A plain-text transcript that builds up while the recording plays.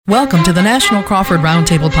Welcome to the National Crawford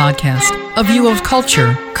Roundtable Podcast, a view of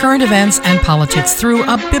culture, current events, and politics through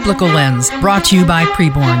a biblical lens, brought to you by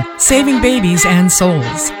Preborn, saving babies and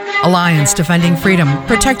souls. Alliance Defending Freedom,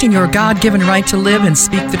 protecting your God-given right to live and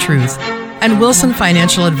speak the truth. And Wilson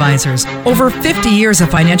Financial Advisors, over 50 years of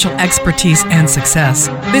financial expertise and success.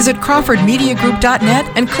 Visit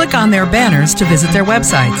crawfordmediagroup.net and click on their banners to visit their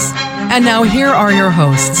websites. And now here are your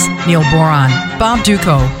hosts, Neil Boron, Bob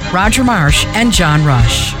Duco, Roger Marsh, and John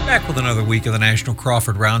Rush. Back with another week of the National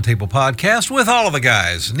Crawford Roundtable Podcast with all of the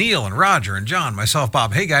guys, Neil and Roger and John, myself,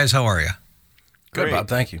 Bob. Hey guys, how are you? Good, Great. Bob.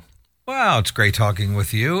 Thank you. Wow, it's great talking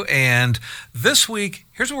with you. And this week,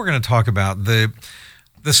 here's what we're going to talk about. The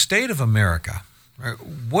state of America. Right?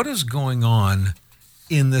 What is going on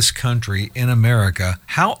in this country, in America?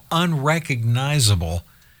 How unrecognizable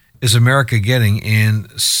is America getting in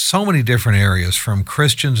so many different areas, from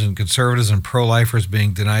Christians and conservatives and pro-lifers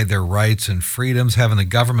being denied their rights and freedoms, having the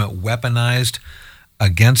government weaponized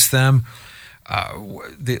against them,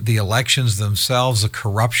 the elections themselves, the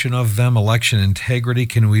corruption of them, election integrity.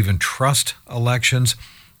 Can we even trust elections?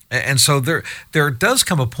 And so there does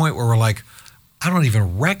come a point where we're like, I don't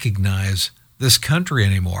even recognize this country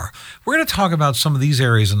anymore. We're going to talk about some of these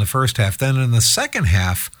areas in the first half. Then in the second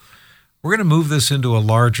half, we're going to move this into a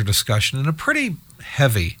larger discussion, and a pretty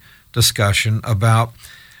heavy discussion about,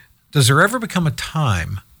 does there ever become a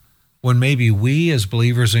time when maybe we as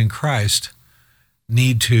believers in Christ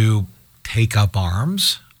need to take up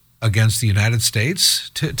arms against the United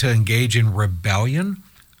States, to engage in rebellion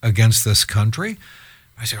against this country?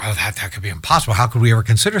 I say, oh, that could be impossible. How could we ever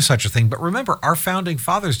consider such a thing? But remember, our founding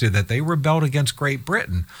fathers did that. They rebelled against Great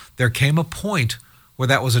Britain. There came a point where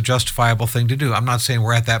that was a justifiable thing to do. I'm not saying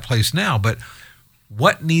we're at that place now, but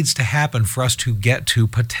what needs to happen for us to get to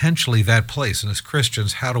potentially that place? And as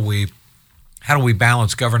Christians, how do we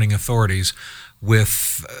balance governing authorities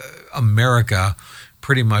with America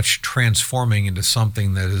pretty much transforming into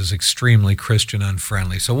something that is extremely Christian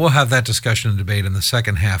unfriendly? So we'll have that discussion and debate in the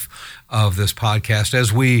second half of this podcast.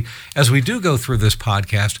 As we do go through this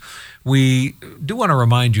podcast, we do want to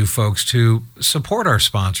remind you folks to support our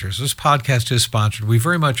sponsors. This podcast is sponsored. We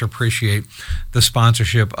very much appreciate the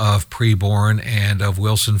sponsorship of Preborn and of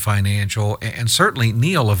Wilson Financial, and certainly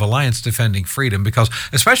Neil of Alliance Defending Freedom, because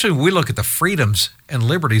especially when we look at the freedoms and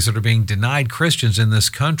liberties that are being denied Christians in this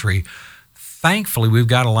country, thankfully, we've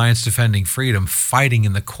got Alliance Defending Freedom fighting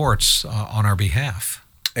in the courts on our behalf.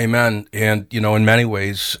 Amen. And, in many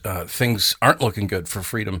ways, things aren't looking good for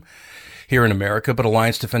freedom here in America, but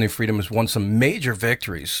Alliance Defending Freedom has won some major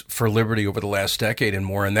victories for liberty over the last decade and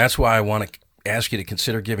more. And that's why I want to ask you to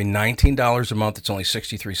consider giving $19 a month. It's only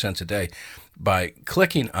 63 cents a day, by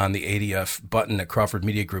clicking on the ADF button at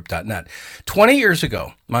crawfordmediagroup.net. 20 years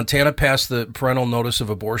ago, Montana passed the Parental Notice of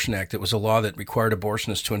Abortion Act. It was a law that required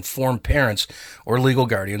abortionists to inform parents or legal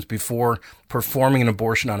guardians before performing an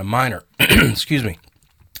abortion on a minor. Excuse me.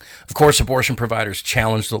 Of course, abortion providers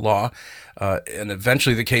challenged the law, and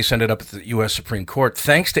eventually the case ended up at the U.S. Supreme Court.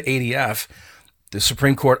 Thanks to ADF, the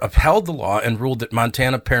Supreme Court upheld the law and ruled that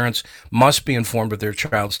Montana parents must be informed of their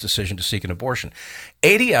child's decision to seek an abortion.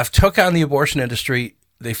 ADF took on the abortion industry.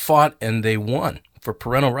 They fought and they won for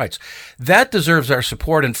parental rights. That deserves our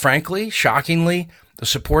support, and frankly, shockingly, the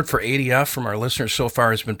support for ADF from our listeners so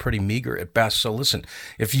far has been pretty meager at best. So listen,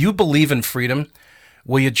 if you believe in freedom,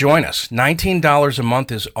 will you join us? $19 a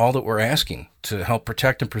month is all that we're asking to help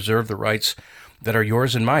protect and preserve the rights that are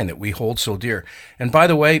yours and mine, that we hold so dear. And by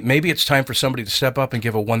the way, maybe it's time for somebody to step up and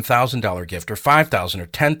give a $1,000 gift, or $5,000 or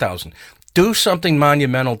 $10,000. Do something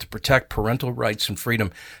monumental to protect parental rights and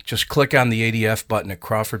freedom. Just click on the ADF button at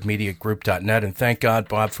crawfordmediagroup.net, and thank God,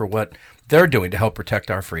 Bob, for what they're doing to help protect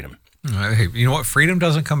our freedom. Hey, you know what? Freedom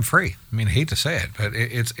doesn't come free. I mean, I hate to say it, but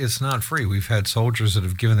it's not free. We've had soldiers that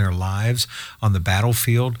have given their lives on the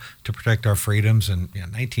battlefield to protect our freedoms, and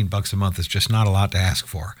 $19 a month is just not a lot to ask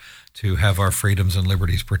for, to have our freedoms and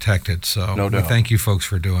liberties protected. So no doubt. We thank you folks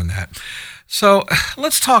for doing that. So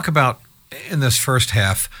let's talk about, in this first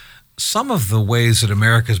half, some of the ways that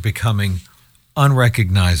America is becoming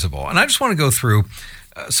unrecognizable. And I just want to go through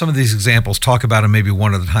some of these examples, talk about them maybe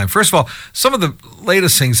one at a time. First of all, some of the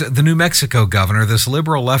latest things, the New Mexico governor, this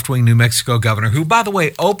liberal left-wing New Mexico governor, who, by the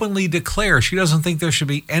way, openly declares she doesn't think there should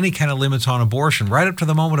be any kind of limits on abortion right up to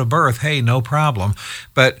the moment of birth. Hey, no problem.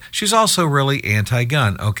 But she's also really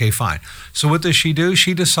anti-gun. Okay, fine. So what does she do?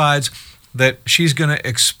 She decides that she's going to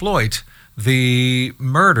exploit the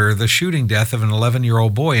murder, the shooting death of an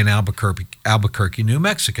 11-year-old boy in Albuquerque, New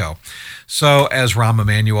Mexico. So, as Rahm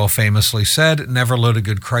Emanuel famously said, never let a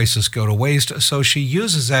good crisis go to waste. So she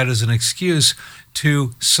uses that as an excuse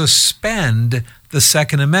to suspend the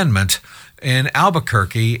Second Amendment in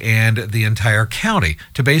Albuquerque and the entire county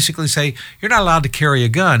to basically say you're not allowed to carry a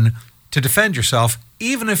gun to defend yourself,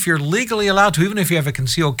 even if you're legally allowed to, even if you have a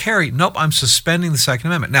concealed carry. Nope, I'm suspending the Second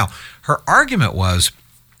Amendment. Now, her argument was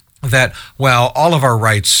that, well, all of our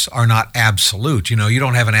rights are not absolute. You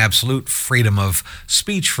don't have an absolute freedom of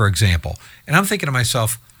speech, for example. And I'm thinking to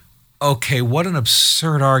myself, okay, what an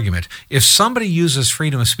absurd argument. If somebody uses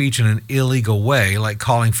freedom of speech in an illegal way, like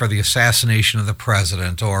calling for the assassination of the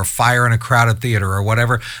president or fire in a crowded theater or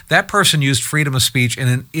whatever, that person used freedom of speech in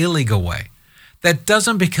an illegal way. That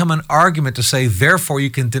doesn't become an argument to say, therefore, you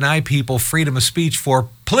can deny people freedom of speech for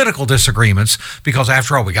political disagreements because,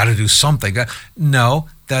 after all, we got to do something. No,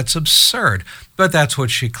 that's absurd. But that's what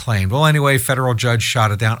she claimed. Well, anyway, federal judge shot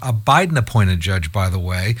it down. A Biden-appointed judge, by the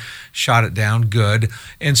way, shot it down. Good.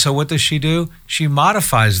 And so what does she do? She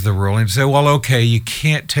modifies the ruling to say, well, okay, you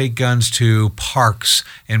can't take guns to parks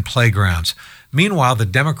and playgrounds. Meanwhile, the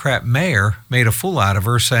Democrat mayor made a fool out of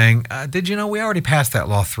her saying, did you know we already passed that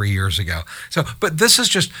law 3 years ago? So, but this is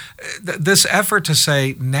just this effort to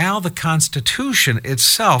say now the Constitution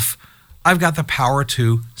itself, I've got the power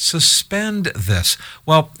to suspend this.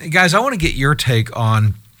 Well, guys, I want to get your take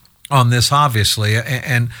on this, obviously,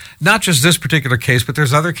 and not just this particular case, but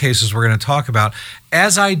there's other cases we're going to talk about.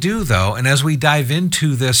 As I do, though, and as we dive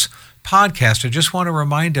into this podcast, I just want to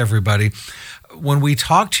remind everybody, when we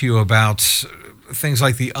talk to you about things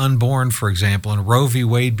like the unborn, for example, and Roe v.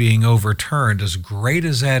 Wade being overturned, as great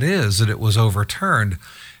as that is that it was overturned,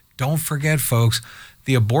 don't forget, folks,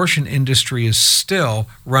 the abortion industry is still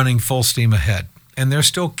running full steam ahead, and they're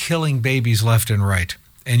still killing babies left and right,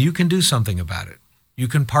 and you can do something about it. You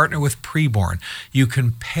can partner with Preborn. You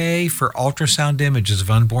can pay for ultrasound images of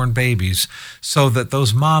unborn babies so that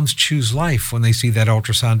those moms choose life when they see that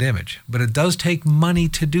ultrasound image. But it does take money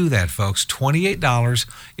to do that, folks. $28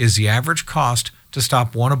 is the average cost to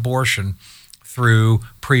stop one abortion through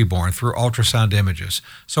Preborn, through ultrasound images.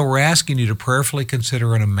 So we're asking you to prayerfully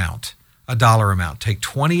consider an amount, a dollar amount. Take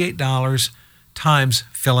 $28 times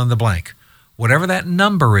fill in the blank. Whatever that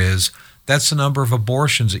number is, that's the number of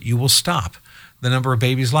abortions that you will stop, the number of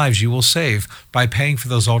babies' lives you will save by paying for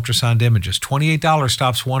those ultrasound images. $28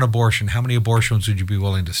 stops one abortion. How many abortions would you be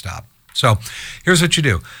willing to stop? So here's what you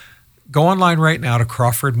do. Go online right now to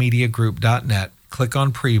crawfordmediagroup.net, click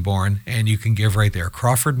on Preborn, and you can give right there.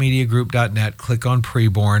 crawfordmediagroup.net, click on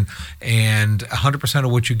Preborn, and 100%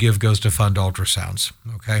 of what you give goes to fund ultrasounds,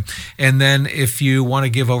 okay? And then if you want to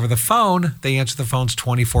give over the phone, they answer the phones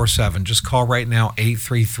 24/7. Just call right now,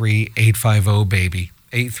 833-850-BABY.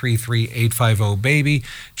 833-850-BABY.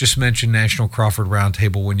 Just mention National Crawford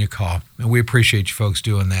Roundtable when you call. And we appreciate you folks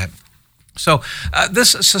doing that. So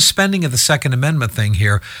this suspending of the Second Amendment thing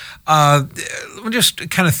here, let me just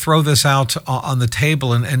kind of throw this out on the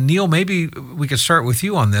table. And Neil, maybe we could start with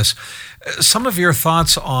you on this. Some of your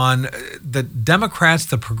thoughts on the Democrats,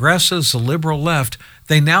 the progressives, the liberal left,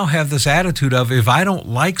 they now have this attitude of, if I don't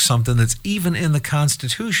like something that's even in the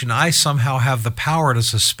Constitution, I somehow have the power to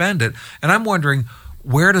suspend it. And I'm wondering,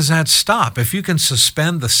 where does that stop? If you can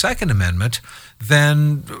suspend the Second Amendment,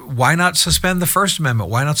 then why not suspend the First Amendment?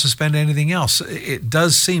 Why not suspend anything else? It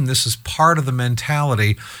does seem this is part of the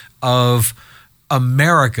mentality of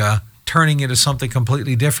America turning into something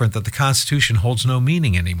completely different, that the Constitution holds no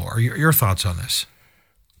meaning anymore. Your thoughts on this?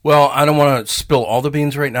 Well, I don't want to spill all the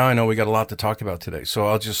beans right now. I know we got a lot to talk about today, so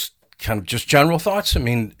I'll just just general thoughts. I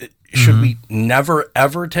mean, should we never,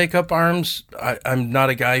 ever take up arms? I'm not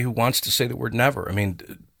a guy who wants to say the word never. I mean,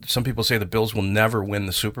 some people say the Bills will never win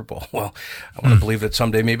the Super Bowl. Well, I want to believe that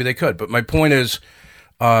someday maybe they could. But my point is,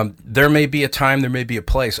 there may be a time, there may be a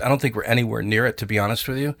place. I don't think we're anywhere near it, to be honest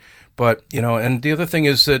with you. But, and the other thing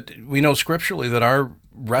is that we know scripturally that our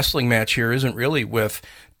wrestling match here isn't really with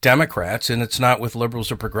Democrats, and it's not with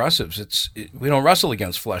liberals or progressives. We don't wrestle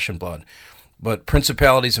against flesh and blood, but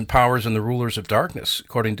principalities and powers and the rulers of darkness,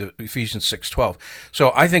 according to Ephesians 6:12.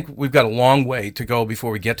 So I think we've got a long way to go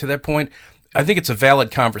before we get to that point. I think it's a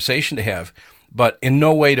valid conversation to have, but in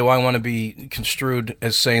no way do I want to be construed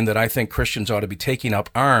as saying that I think Christians ought to be taking up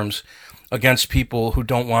arms against people who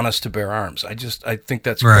don't want us to bear arms. I think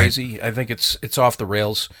that's crazy. I think it's off the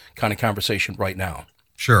rails kind of conversation right now.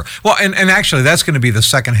 Sure. Well, and actually, that's going to be the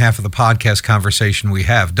second half of the podcast conversation we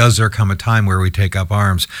have. Does there come a time where we take up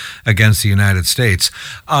arms against the United States?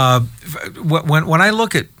 When I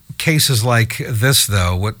look at cases like this,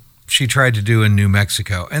 though, what she tried to do in New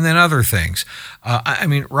Mexico, and then other things. I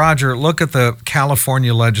mean, Roger, look at the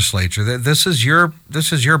California legislature. This is your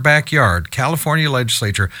backyard. California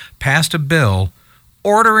legislature passed a bill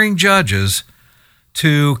ordering judges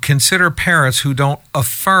to consider parents who don't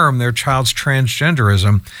affirm their child's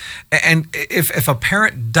transgenderism. And if a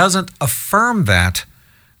parent doesn't affirm that,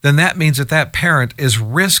 then that means that parent is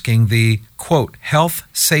risking the, quote, health,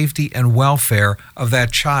 safety, and welfare of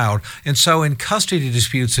that child. And so in custody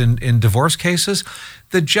disputes in divorce cases,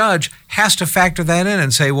 the judge has to factor that in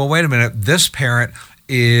and say, well, wait a minute, this parent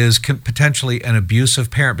is potentially an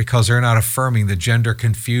abusive parent because they're not affirming the gender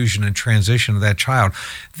confusion and transition of that child.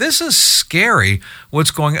 This is scary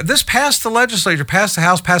what's going on. This passed the legislature, passed the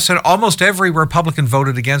House, passed the Senate. Almost every Republican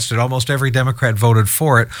voted against it. Almost every Democrat voted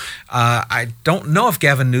for it. I don't know if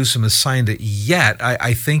Gavin Newsom has signed it yet.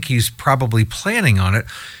 I think he's probably planning on it.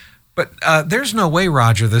 But there's no way,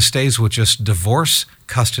 Roger, this stays with just divorce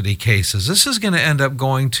custody cases. This is going to end up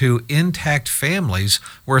going to intact families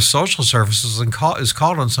where social services is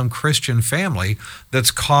called on some Christian family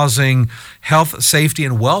that's causing health, safety,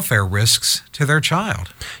 and welfare risks to their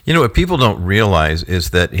child. You know, what people don't realize is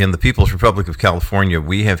that in the People's Republic of California,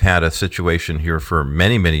 we have had a situation here for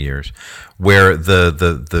many, many years where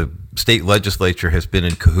the state legislature has been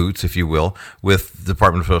in cahoots, if you will, with the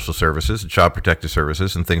Department of Social Services, Child Protective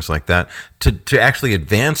Services, and things like that to actually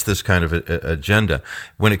advance this kind of agenda.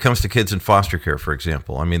 When it comes to kids in foster care, for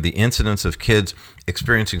example, I mean, the incidence of kids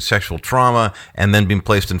experiencing sexual trauma and then being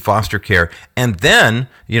placed in foster care, and then,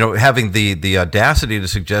 you know, having the audacity to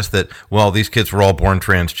suggest that, well, these kids were all born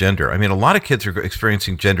transgender. I mean, a lot of kids are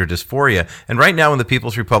experiencing gender dysphoria, and right now in the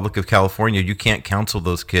People's Republic of California, you can't counsel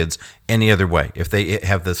those kids any other way. If they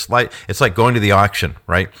have the slight, it's like going to the auction,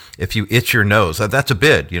 right? If you itch your nose, that's a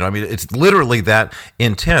bid. You know, I mean, it's literally that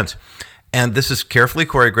intense. And this is carefully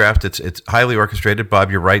choreographed. It's highly orchestrated.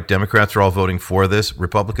 Bob, you're right. Democrats are all voting for this.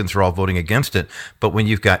 Republicans are all voting against it. But when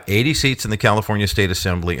you've got 80 seats in the California State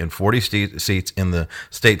Assembly and 40 seats in the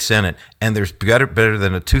state Senate, and there's better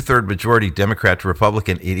than a two-third majority Democrat to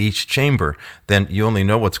Republican in each chamber, then you only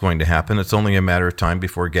know what's going to happen. It's only a matter of time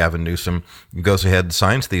before Gavin Newsom goes ahead and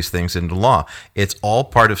signs these things into law. It's all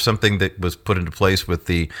part of something that was put into place with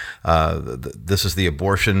this is the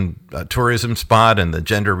abortion tourism spot and the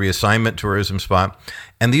gender reassignment tourism spot.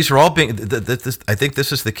 And these are all being, I think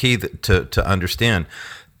this is the key to understand.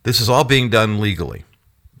 This is all being done legally.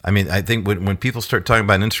 I mean, I think when people start talking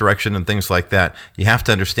about insurrection and things like that, you have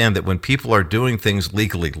to understand that when people are doing things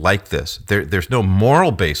legally like this, there's no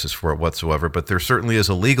moral basis for it whatsoever, but there certainly is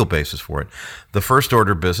a legal basis for it. The first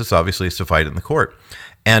order of business, obviously, is to fight it in the court.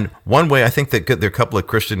 And one way, I think that there are a couple of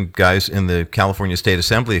Christian guys in the California State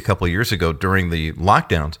Assembly a couple of years ago during the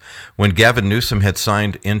lockdowns, when Gavin Newsom had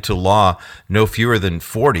signed into law no fewer than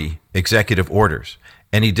 40 executive orders.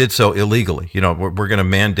 And he did so illegally. You know, we're going to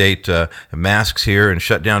mandate masks here and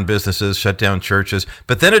shut down businesses, shut down churches.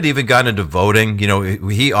 But then it even got into voting. You know,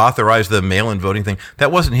 he authorized the mail-in voting thing.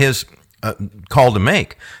 That wasn't his call to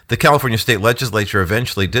make. The California State Legislature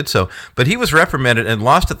eventually did so, but he was reprimanded and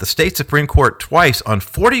lost at the state Supreme Court twice on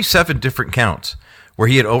 47 different counts where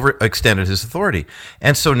he had overextended his authority.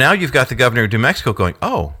 And so now you've got the governor of New Mexico going,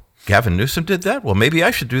 oh, Gavin Newsom did that? Well, maybe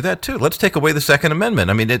I should do that too. Let's take away the Second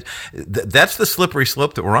Amendment. I mean, that's the slippery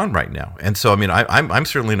slope that we're on right now. And so, I mean, I'm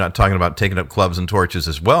certainly not talking about taking up clubs and torches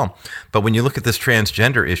as well. But when you look at this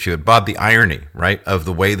transgender issue, Bob, the irony, right, of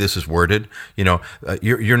the way this is worded, you know,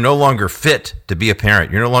 you're no longer fit to be a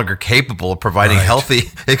parent. You're no longer capable of providing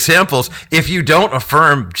healthy examples if you don't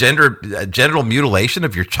affirm genital mutilation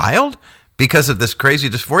of your child. Because of this crazy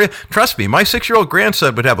dysphoria. Trust me, my 6-year-old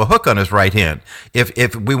grandson would have a hook on his right hand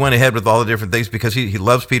if we went ahead with all the different things, because he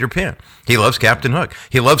loves Peter Pan. He loves Captain Hook.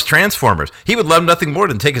 He loves Transformers. He would love nothing more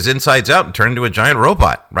than take his insides out and turn into a giant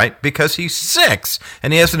robot, right? Because he's 6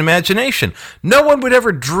 and he has an imagination. No one would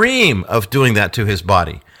ever dream of doing that to his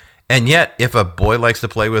body. And yet, if a boy likes to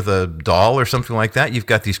play with a doll or something like that, you've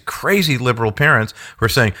got these crazy liberal parents who are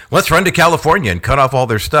saying, let's run to California and cut off all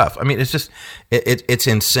their stuff. I mean, it's just, it's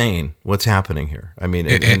insane what's happening here. I mean,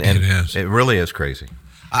 it is. It really is crazy.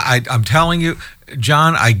 I'm telling you,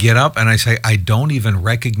 John, I get up and I say, I don't even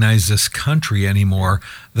recognize this country anymore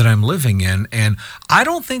that I'm living in. And I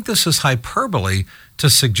don't think this is hyperbole to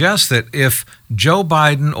suggest that if Joe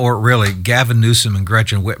Biden or really Gavin Newsom and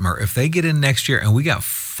Gretchen Whitmer, if they get in next year and we got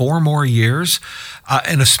 4 more years,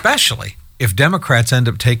 and especially if Democrats end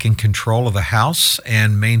up taking control of the House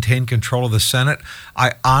and maintain control of the Senate,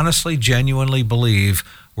 I honestly, genuinely believe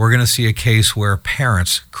we're going to see a case where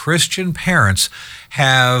parents, Christian parents,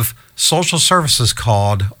 have social services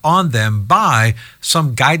called on them by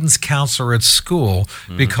some guidance counselor at school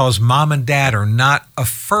because mom and dad are not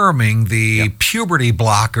affirming the puberty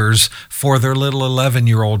blockers for their little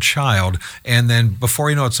 11-year-old child. And then before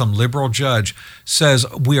you know it, some liberal judge says,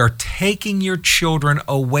 we are taking your children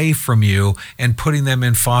away from you and putting them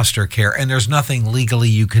in foster care, and there's nothing legally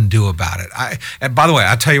you can do about it. And by the way,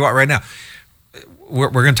 I'll tell you what right now, we're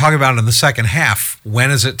going to talk about it in the second half.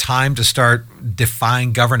 When is it time to start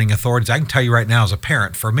defying governing authorities? I can tell you right now as a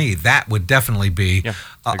parent, for me, that would definitely be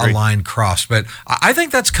a line crossed. But I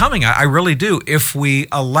think that's coming. I really do, if we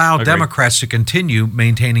allow Democrats to continue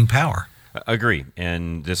maintaining power. Agree.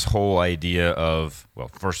 And this whole idea of, well,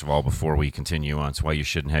 first of all, before we continue on, it's why you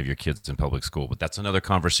shouldn't have your kids in public school. But that's another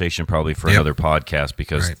conversation probably for another podcast,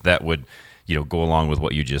 because that would go along with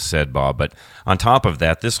what you just said, Bob. But on top of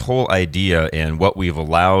that, this whole idea and what we've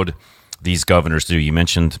allowed these governors to do, you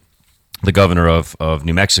mentioned the governor of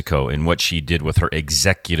New Mexico and what she did with her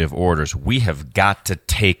executive orders. We have got to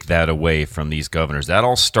take that away from these governors. That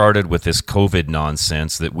all started with this COVID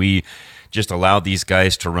nonsense that we just allowed these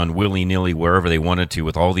guys to run willy-nilly wherever they wanted to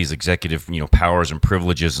with all these executive powers and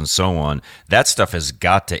privileges and so on. That stuff has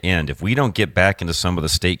got to end. If we don't get back into some of the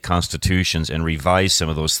state constitutions and revise some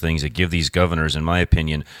of those things that give these governors, in my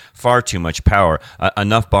opinion, far too much power,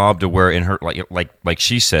 enough, Bob, to where in her, like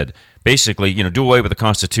she said, basically, do away with the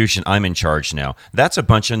Constitution, I'm in charge now. That's a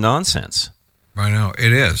bunch of nonsense. I know,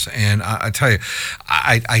 it is. And I tell you,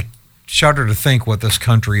 I shudder to think what this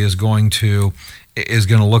country is going to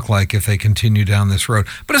look like if they continue down this road.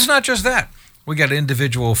 But it's not just that. We got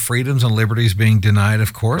individual freedoms and liberties being denied,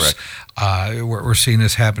 of course. We're seeing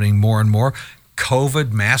this happening more and more.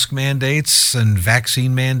 COVID mask mandates and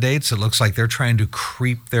vaccine mandates, it looks like they're trying to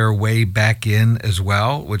creep their way back in as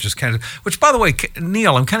well, which, by the way,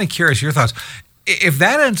 Neil, I'm kind of curious your thoughts. If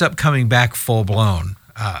that ends up coming back full blown,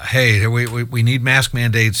 hey, we need mask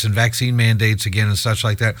mandates and vaccine mandates again and such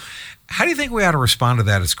like that. How do you think we ought to respond to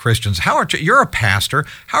that as Christians? You're a pastor.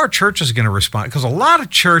 How are churches going to respond? Because a lot of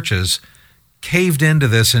churches caved into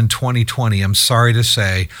this in 2020, I'm sorry to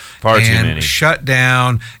say, Far too many. And shut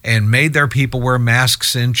down and made their people wear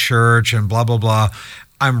masks in church and blah, blah, blah.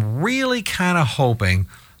 I'm really kind of hoping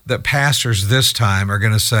that pastors this time are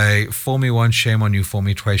going to say, fool me once, shame on you, fool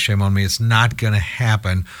me twice, shame on me. It's not going to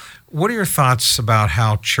happen. What are your thoughts about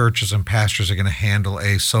how churches and pastors are going to handle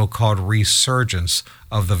a so-called resurgence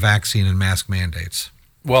of the vaccine and mask mandates?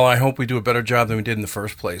 Well, I hope we do a better job than we did in the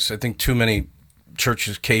first place. I think too many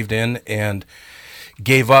churches caved in and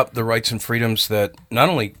gave up the rights and freedoms that not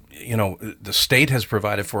only the state has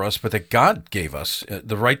provided for us, but that God gave us,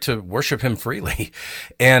 the right to worship Him freely.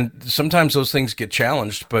 And sometimes those things get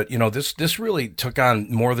challenged, but this really took on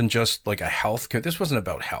more than just like a health care. This wasn't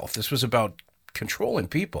about health. This was about controlling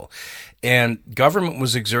people, and government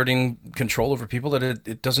was exerting control over people that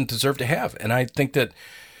it doesn't deserve to have. And I think that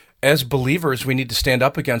as believers, we need to stand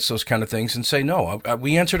up against those kind of things and say, no,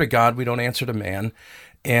 we answer to God, we don't answer to man.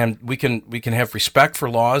 And we can have respect for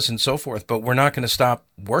laws and so forth, but we're not going to stop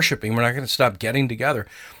worshiping. We're not going to stop getting together.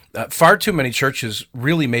 Far too many churches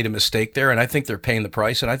really made a mistake there, and I think they're paying the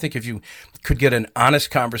price. And I think if you could get an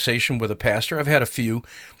honest conversation with a pastor, I've had a few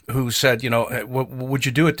who said, would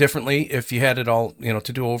you do it differently if you had it all,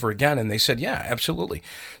 to do over again? And they said, yeah, absolutely.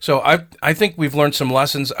 So I think we've learned some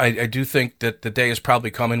lessons. I do think that the day is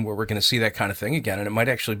probably coming where we're going to see that kind of thing again. And it might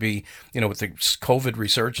actually be, with the COVID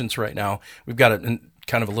resurgence right now, we've got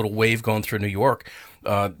kind of a little wave going through New York.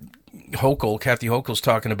 Kathy Hochul's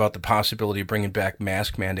talking about the possibility of bringing back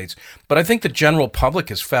mask mandates. But I think the general public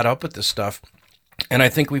is fed up with this stuff. And I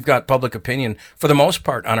think we've got public opinion, for the most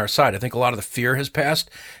part, on our side. I think a lot of the fear has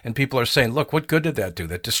passed, and people are saying, look, what good did that do?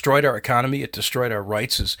 That destroyed our economy. It destroyed our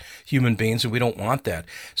rights as human beings, and we don't want that.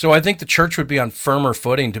 So I think the church would be on firmer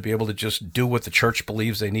footing to be able to just do what the church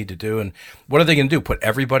believes they need to do. And what are they going to do, put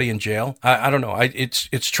everybody in jail? I don't know.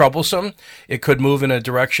 It's troublesome. It could move in a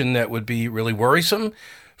direction that would be really worrisome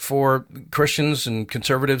for Christians and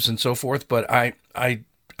conservatives and so forth, but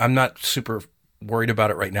I'm not super worried about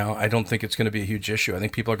it right now. I don't think it's going to be a huge issue. I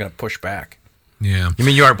think people are going to push back. Yeah. You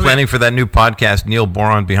mean you aren't planning for that new podcast, Neil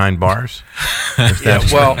Boron Behind Bars? Yeah,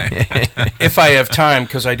 well, if I have time,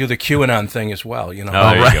 because I do the QAnon thing as well. There you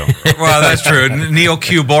go. Well, that's true. Neil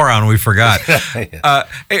Q. Boron, we forgot. Hey,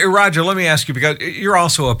 Roger, let me ask you, because you're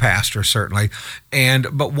also a pastor, certainly.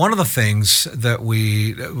 But one of the things that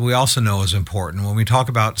we also know is important when we talk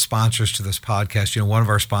about sponsors to this podcast, one of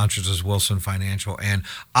our sponsors is Wilson Financial. And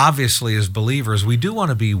obviously, as believers, we do want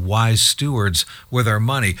to be wise stewards with our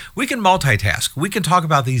money. We can multitask. We can talk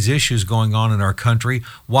about these issues going on in our country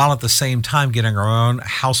while at the same time getting our own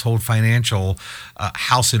household financial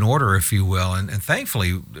house in order, if you will. And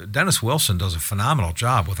thankfully, Dennis Wilson does a phenomenal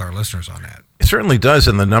job with our listeners on that. It certainly does,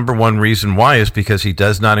 and the number one reason why is because he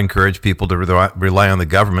does not encourage people to rely on the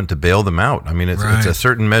government to bail them out. I mean, it's a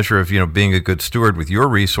certain measure of being a good steward with your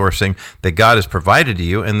resourcing that God has provided to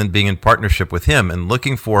you, and then being in partnership with Him and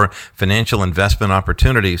looking for financial investment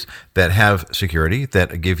opportunities that have security,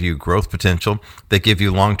 that give you growth potential, that give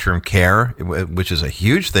you long-term care, which is a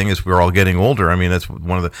huge thing as we're all getting older. I mean, that's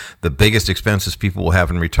one of the biggest expenses people will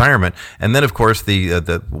have in retirement, and then of course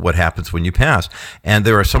the what happens when you pass. And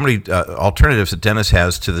there are so many alternatives that Dennis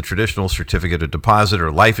has to the traditional certificate of deposit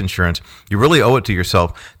or life insurance. You really owe it to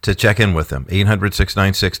yourself to check in with them.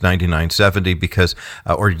 800-696-9970 because,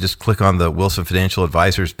 or you just click on the Wilson Financial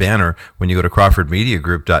Advisors banner when you go to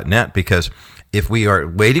CrawfordMediaGroup.net, because if we are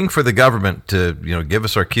waiting for the government to, give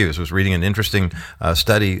us our cues. I was reading an interesting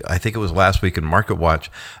study, I think it was last week in Market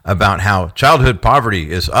Watch, about how childhood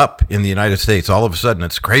poverty is up in the United States. All of a sudden,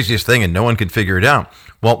 it's the craziest thing and no one can figure it out.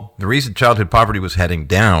 Well, the reason childhood poverty was heading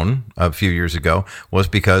down a few years ago was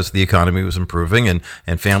because the economy was improving and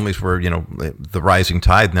families were, the rising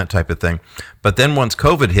tide and that type of thing. But then once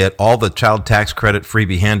COVID hit, all the child tax credit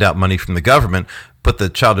freebie handout money from the government put the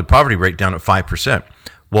childhood poverty rate down at 5%.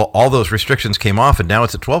 Well, all those restrictions came off and now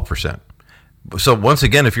it's at 12%. So once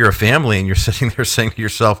again, if you're a family and you're sitting there saying to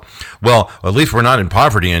yourself, well, at least we're not in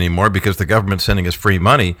poverty anymore because the government's sending us free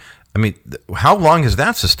money. I mean, how long is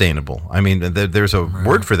that sustainable? I mean, there's a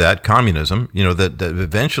word for that, communism, that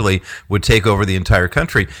eventually would take over the entire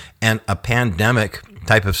country. And a pandemic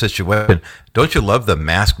type of situation, don't you love the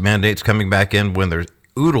mask mandates coming back in when there's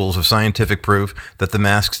oodles of scientific proof that the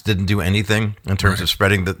masks didn't do anything in terms of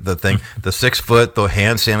spreading the thing? The 6 foot, the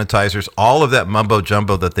hand sanitizers, all of that mumbo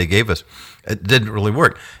jumbo that they gave us, it didn't really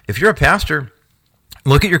work. If you're a pastor,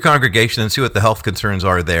 look at your congregation and see what the health concerns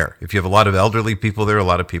are there. If you have a lot of elderly people there, a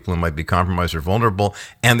lot of people who might be compromised or vulnerable,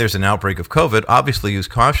 and there's an outbreak of COVID, obviously use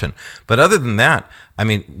caution. But other than that, I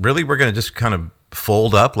mean, really, we're going to just kind of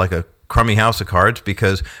fold up like a crummy house of cards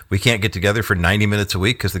because we can't get together for 90 minutes a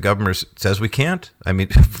week because the governor says we can't. I mean,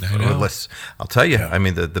 I'll tell you, I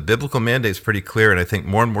mean, the biblical mandate is pretty clear, and I think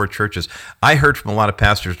more and more churches, I heard from a lot of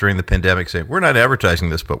pastors during the pandemic saying, we're not advertising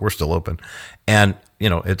this, but we're still open. And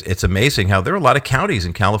it's amazing how there are a lot of counties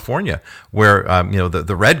in California where,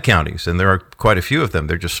 the red counties, and there are quite a few of them,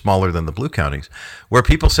 they're just smaller than the blue counties, where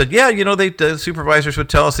people said, the supervisors would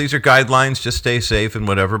tell us these are guidelines, just stay safe and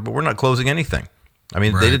whatever, but we're not closing anything. I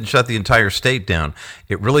mean, they didn't shut the entire state down.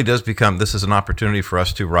 It really does become, this is an opportunity for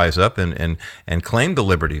us to rise up and claim the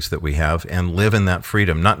liberties that we have and live in that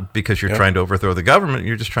freedom, not because you're trying to overthrow the government,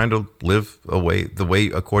 you're just trying to live the way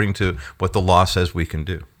according to what the law says we can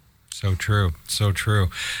do. So true. So true.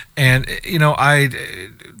 And,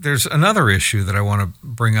 there's another issue that I want to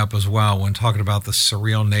bring up as well when talking about the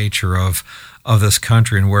surreal nature of this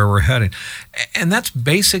country and where we're heading. And that's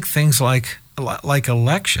basic things like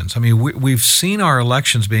elections. I mean, we've seen our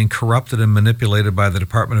elections being corrupted and manipulated by the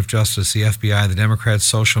Department of Justice, the FBI, the Democrats,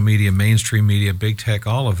 social media, mainstream media, big tech,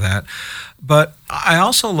 all of that. But I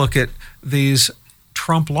also look at these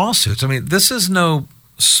Trump lawsuits. I mean, this is no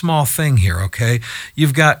small thing here, okay?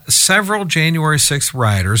 You've got several January 6th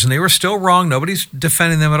rioters, and they were still wrong. Nobody's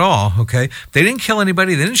defending them at all, okay? They didn't kill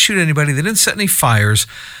anybody. They didn't shoot anybody. They didn't set any fires.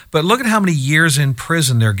 But look at how many years in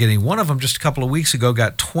prison they're getting. One of them just a couple of weeks ago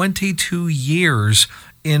got 22 years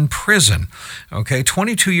in prison, okay?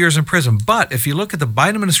 22 years in prison. But if you look at the Biden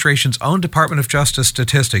administration's own Department of Justice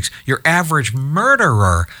statistics, your average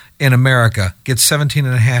murderer in America gets 17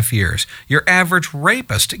 and a half years. Your average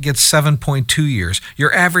rapist gets 7.2 years.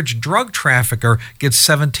 Your average drug trafficker gets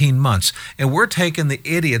 17 months. And we're taking the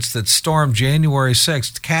idiots that stormed January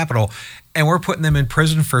 6th Capitol and we're putting them in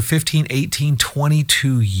prison for 15, 18,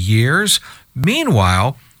 22 years.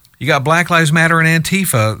 Meanwhile, you got Black Lives Matter and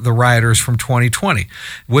Antifa, the rioters from 2020.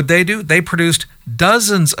 What'd they do? They produced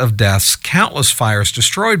dozens of deaths, countless fires,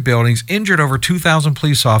 destroyed buildings, injured over 2,000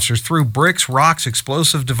 police officers, threw bricks, rocks,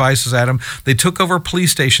 explosive devices at them. They took over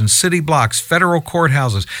police stations, city blocks, federal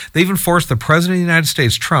courthouses. They even forced the President of the United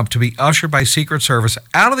States, Trump, to be ushered by Secret Service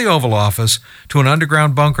out of the Oval Office to an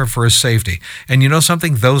underground bunker for his safety. And you know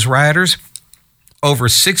something? Those rioters, over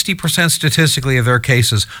 60% statistically of their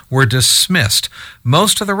cases were dismissed.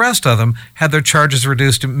 Most of the rest of them had their charges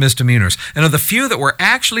reduced to misdemeanors. And of the few that were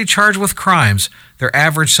actually charged with crimes, their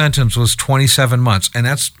average sentence was 27 months. And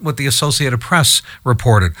that's what the Associated Press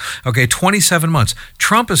reported. Okay, 27 months.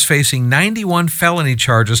 Trump is facing 91 felony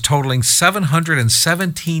charges totaling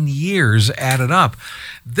 717 years added up.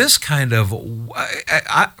 This kind of,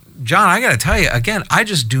 John, I got to tell you, again, I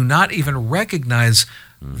just do not even recognize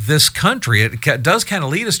this country. It does kind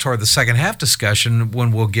of lead us toward the second half discussion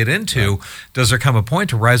when we'll get into, does there come a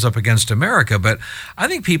point to rise up against America? But I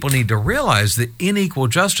think people need to realize the unequal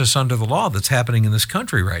justice under the law that's happening in this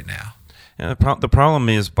country right now. Yeah, the problem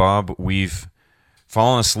is, Bob, we've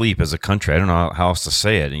fallen asleep as a country. I don't know how else to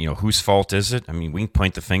say it. And, whose fault is it? I mean, we can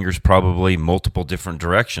point the fingers probably multiple different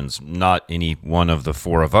directions, not any one of the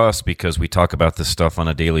four of us, because we talk about this stuff on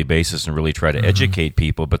a daily basis and really try to educate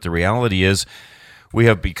people. But the reality is we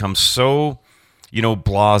have become so,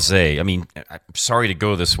 blasé. I mean, I'm sorry to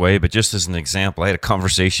go this way, but just as an example, I had a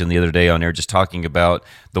conversation the other day on air just talking about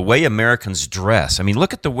the way Americans dress. I mean,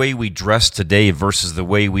 look at the way we dress today versus the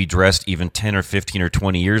way we dressed even 10 or 15 or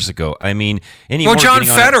 20 years ago. I mean, John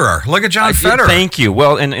Federer. Look at John Federer. Thank you.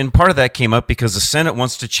 Well, and part of that came up because the Senate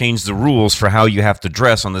wants to change the rules for how you have to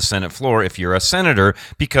dress on the Senate floor if you're a senator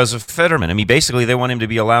because of Fetterman. I mean, basically, they want him to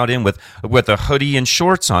be allowed in with a hoodie and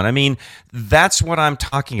shorts on. I mean, that's what I'm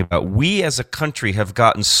talking about. We as a country have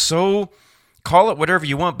gotten so, call it whatever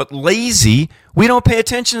you want, but lazy. We don't pay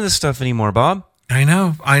attention to this stuff anymore, Bob. I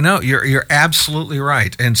know. You're absolutely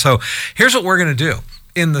right. And so here's what we're going to do.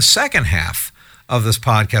 In the second half of this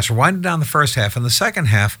podcast, we're winding down the first half. In the second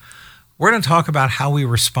half, we're going to talk about how we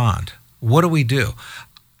respond. What do we do?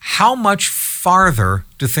 How much farther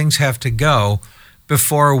do things have to go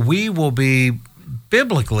before we will be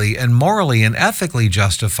biblically and morally and ethically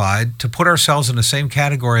justified to put ourselves in the same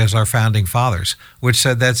category as our founding fathers, which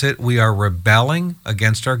said that's it. We are rebelling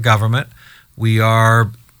against our government. We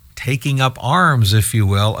are taking up arms, if you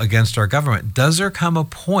will, against our government. Does there come a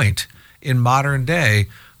point in modern day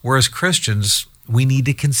where as Christians we need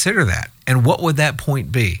to consider that? And what would that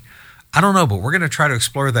point be? I don't know, but we're going to try to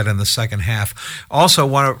explore that in the second half. Also,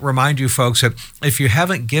 want to remind you folks that if you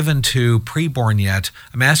haven't given to Preborn yet,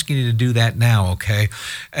 I'm asking you to do that now, okay?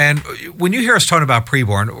 And when you hear us talking about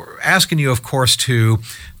Preborn, we're asking you, of course, to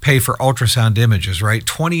pay for ultrasound images, right?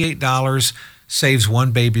 $28 saves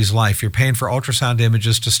one baby's life. You're paying for ultrasound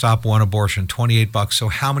images to stop one abortion, $28. So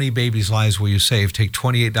how many babies' lives will you save? Take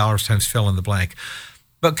 $28 times fill in the blank.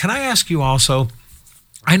 But can I ask you also,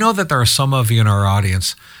 I know that there are some of you in our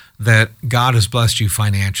audience that God has blessed you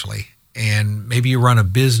financially, and maybe you run a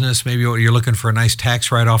business, maybe you're looking for a nice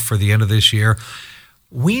tax write-off for the end of this year.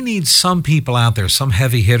 We need some people out there, some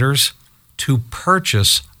heavy hitters, to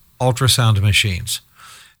purchase ultrasound machines.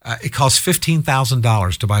 It costs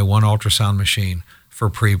 $15,000 to buy one ultrasound machine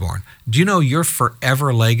for Preborn. Do you know your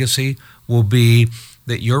forever legacy will be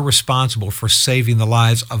that you're responsible for saving the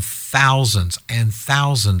lives of thousands and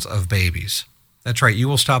thousands of babies? That's right. You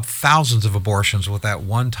will stop thousands of abortions with that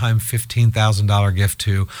one-time $15,000 gift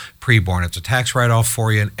to Preborn. It's a tax write-off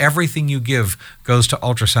for you, and everything you give goes to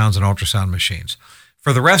ultrasounds and ultrasound machines.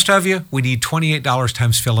 For the rest of you, we need $28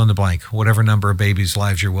 times fill in the blank, whatever number of babies'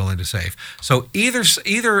 lives you're willing to save. So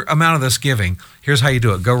either amount of this giving, here's how you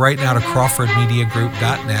do it. Go right now to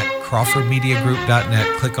crawfordmediagroup.net,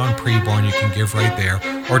 crawfordmediagroup.net, click on Preborn. You can give right there,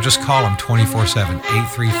 or just call them 24/7,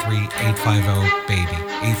 833-850-BABY,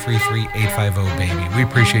 833-850-BABY. We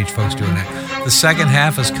appreciate you folks doing that. The second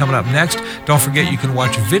half is coming up next. Don't forget you can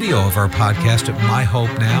watch video of our podcast at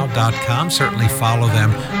myhopenow.com. Certainly follow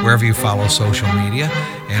them wherever you follow social media.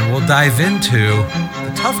 And we'll dive into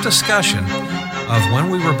the tough discussion of when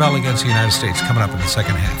we rebel against the United States coming up in the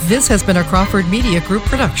second half. This has been a Crawford Media Group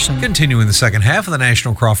production. Continuing the second half of the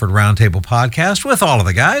National Crawford Roundtable podcast with all of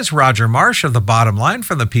the guys, Roger Marsh of The Bottom Line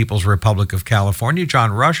from the People's Republic of California,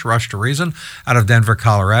 John Rush to Reason out of Denver,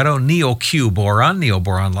 Colorado, Neil Q. Boron, Neil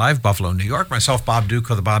Boron Live, Buffalo, New York, myself, Bob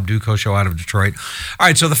Duco, The Bob Duco Show out of Detroit. All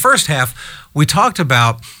right, so the first half, we talked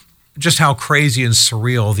about just how crazy and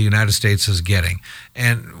surreal the United States is getting,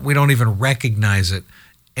 and we don't even recognize it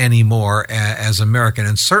anymore as American.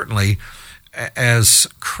 And certainly as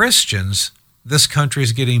Christians, this country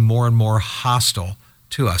is getting more and more hostile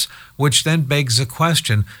to us, which then begs the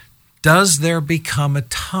question, does there become a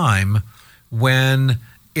time when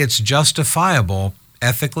it's justifiable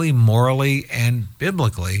ethically, morally, and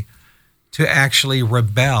biblically to actually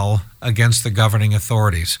rebel against the governing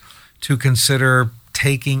authorities, to consider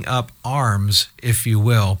taking up arms, if you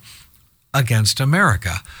will, against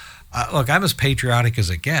America? Look, I'm as patriotic as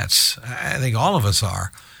it gets. I think all of us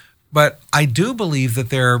are. But I do believe that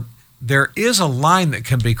there is a line that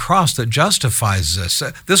can be crossed that justifies this.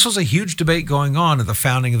 This was a huge debate going on at the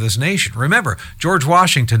founding of this nation. Remember, George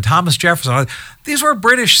Washington, Thomas Jefferson, these were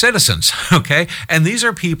British citizens, okay? And these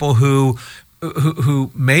are people who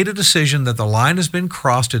made a decision that the line has been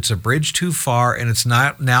crossed, it's a bridge too far, and it's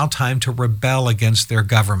not now time to rebel against their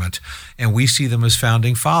government. And we see them as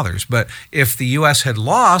founding fathers. But if the U.S. had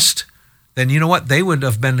lost, then you know what? They would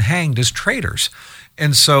have been hanged as traitors.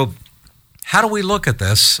 And so how do we look at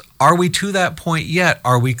this? Are we to that point yet?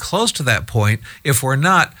 Are we close to that point? If we're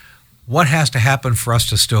not, what has to happen for us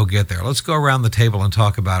to still get there? Let's go around the table and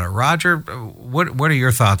talk about it. Roger, what are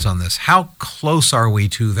your thoughts on this? How close are we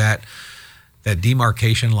to that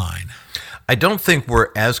demarcation line? I don't think we're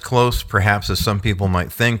as close, perhaps, as some people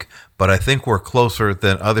might think, but I think we're closer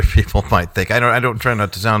than other people might think. I don't try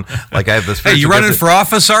not to sound like I have the spiritual Hey, you running for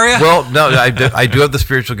office, are you? Well, no, I do have the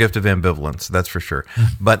spiritual gift of ambivalence, that's for sure.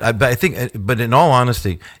 But I think, but in all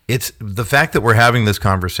honesty, it's the fact that we're having this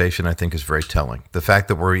conversation, I think, is very telling. The fact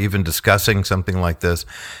that we're even discussing something like this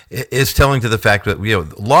is telling to the fact that,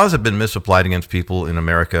 laws have been misapplied against people in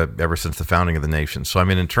America ever since the founding of the nation. So, I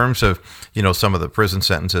mean, in terms of, some of the prison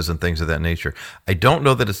sentences and things of that nature, I don't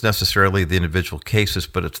know that it's necessarily the individual cases,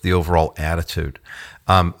 but it's the overall attitude.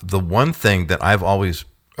 The one thing that I've always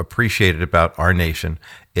appreciated about our nation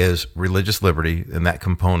is religious liberty, and that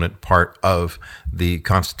component part of the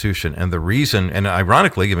Constitution. And the reason, and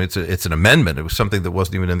ironically, I mean, it's an amendment. It was something that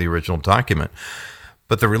wasn't even in the original document.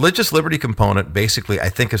 But the religious liberty component, basically, I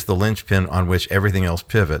think, is the linchpin on which everything else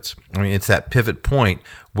pivots. I mean, it's that pivot point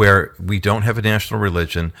where we don't have a national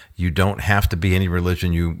religion. You don't have to be any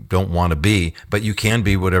religion you don't want to be, but you can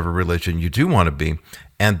be whatever religion you do want to be.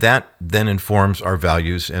 And that then informs our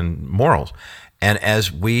values and morals. And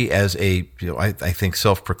as we, as a, I think,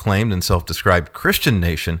 self-proclaimed and self-described Christian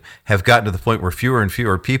nation, have gotten to the point where fewer and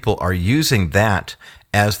fewer people are using that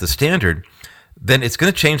as the standard, then it's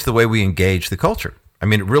going to change the way we engage the culture. I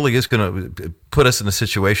mean, it really is going to put us in a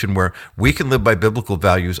situation where we can live by biblical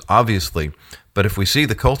values, obviously, but if we see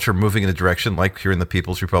the culture moving in a direction like here in the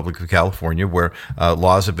People's Republic of California, where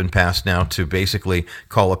laws have been passed now to basically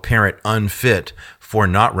call a parent unfit for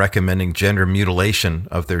not recommending gender mutilation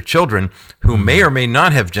of their children who may or may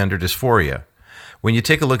not have gender dysphoria. When you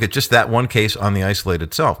take a look at just that one case on the isolate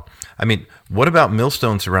itself, I mean, what about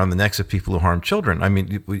millstones around the necks of people who harm children? I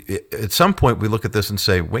mean, at some point we look at this and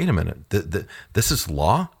say, wait a minute, this is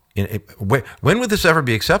law? When would this ever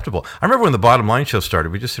be acceptable? I remember when the Bottom Line show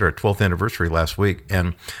started. We just hit our 12th anniversary last week.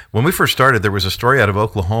 And when we first started, there was a story out of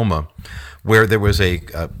Oklahoma where there was a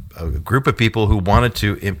group of people who wanted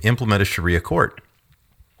to implement a Sharia court.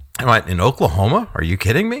 I'm like, in Oklahoma? Are you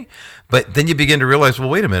kidding me? But then you begin to realize, well,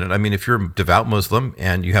 wait a minute. I mean, if you're a devout Muslim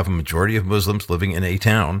and you have a majority of Muslims living in a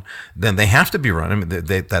town, then they have to be run. I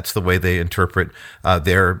mean, that's the way they interpret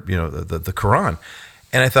their, the Quran.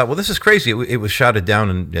 And I thought, well, this is crazy. It was shouted down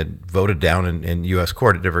and voted down in U.S.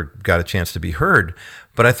 court. It never got a chance to be heard.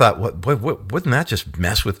 But I thought, wouldn't that just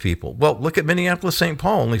mess with people? Well, look at Minneapolis, St.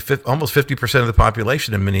 Paul. Almost 50% of the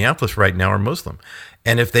population in Minneapolis right now are Muslim.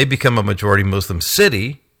 And if they become a majority Muslim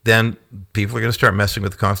city, then people are going to start messing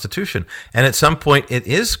with the Constitution. And at some point, it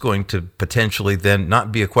is going to potentially then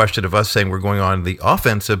not be a question of us saying we're going on the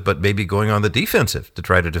offensive, but maybe going on the defensive to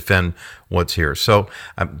try to defend what's here. So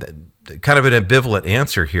kind of an ambivalent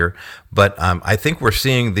answer here, but I think we're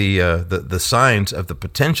seeing the signs of the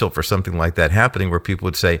potential for something like that happening, where people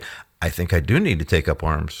would say, I think I do need to take up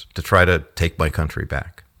arms to try to take my country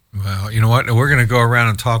back. Well, you know what? We're going to go around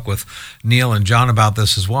and talk with Neil and John about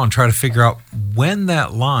this as well and try to figure out when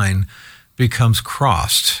that line becomes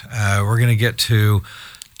crossed. We're going to get to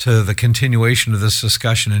the continuation of this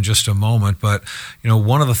discussion in just a moment. But,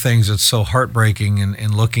 one of the things that's so heartbreaking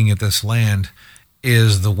in looking at this land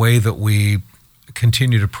is the way that we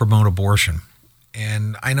continue to promote abortion.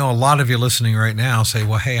 And I know a lot of you listening right now say,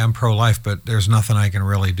 well, hey, I'm pro-life, but there's nothing I can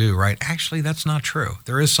really do, right? Actually, that's not true.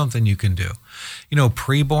 There is something you can do.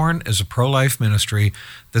 Preborn is a pro-life ministry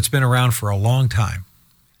that's been around for a long time.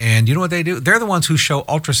 And you know what they do? They're the ones who show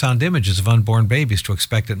ultrasound images of unborn babies to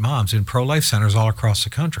expectant moms in pro-life centers all across the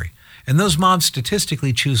country. And those moms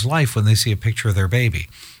statistically choose life when they see a picture of their baby.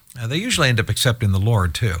 They usually end up accepting the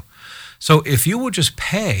Lord, too. So if you will just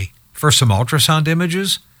pay for some ultrasound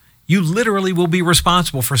images, you literally will be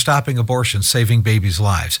responsible for stopping abortion, saving babies'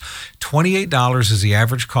 lives. $28 is the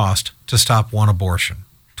average cost to stop one abortion.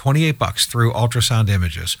 $28 through ultrasound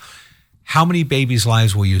images. How many babies'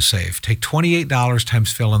 lives will you save? Take $28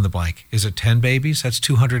 times fill in the blank. Is it 10 babies? That's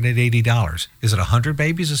 $280. Is it 100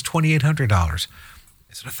 babies? It's $2,800.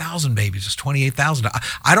 Is it 1,000 babies? It's $28,000.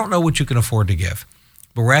 I don't know what you can afford to give,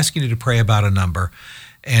 but we're asking you to pray about a number.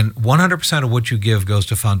 And 100% of what you give goes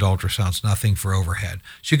to fund ultrasounds, nothing for overhead.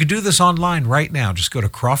 So you can do this online right now. Just go to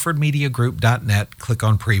crawfordmediagroup.net, click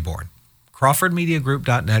on preborn.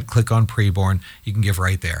 crawfordmediagroup.net, click on preborn. You can give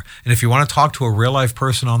right there. And if you want to talk to a real-life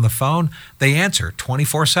person on the phone, they answer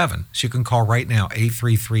 24/7. So you can call right now,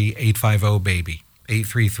 833-850-BABY,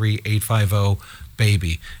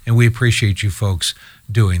 833-850-BABY. And we appreciate you folks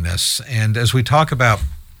doing this. And as we talk about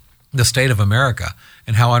the state of America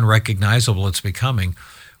and how unrecognizable it's becoming,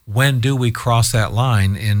 when do we cross that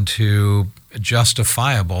line into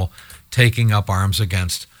justifiable taking up arms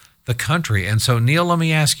against the country? And so, Neil, let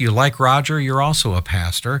me ask you, like Roger, you're also a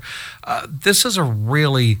pastor. This is a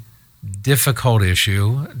really difficult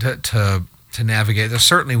issue to navigate.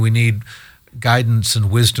 Certainly we need guidance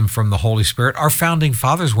and wisdom from the Holy Spirit. Our founding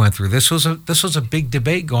fathers went through this. Was a big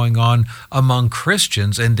debate going on among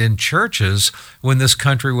Christians and in churches when this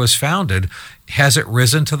country was founded. Has it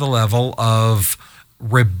risen to the level of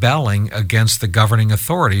rebelling against the governing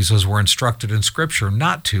authorities as we're instructed in Scripture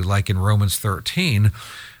not to, like in Romans 13?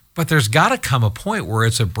 But there's got to come a point where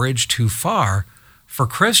it's a bridge too far for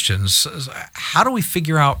Christians. How do we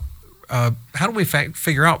figure out,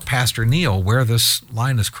 Pastor Neil, where this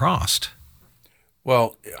line is crossed?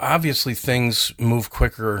 Well, obviously things move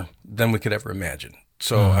quicker than we could ever imagine.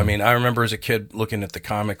 So, I mean, I remember as a kid looking at the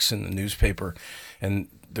comics in the newspaper, and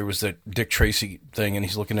there was that Dick Tracy thing, and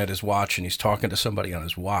he's looking at his watch, and he's talking to somebody on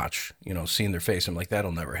his watch, seeing their face. I'm like,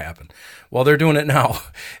 that'll never happen. Well, they're doing it now.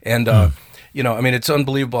 And, I mean, it's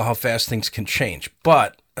unbelievable how fast things can change.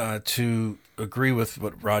 But to agree with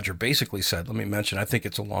what Roger basically said, let me mention, I think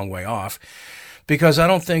it's a long way off, because I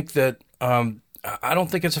don't think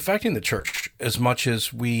it's affecting the church as much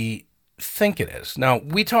as we think it is. Now,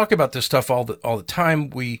 we talk about this stuff all the time.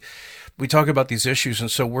 We talk about these issues,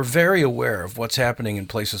 and so we're very aware of what's happening in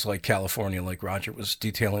places like California, like Roger was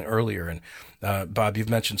detailing earlier. And Bob, you've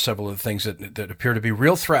mentioned several of the things that appear to be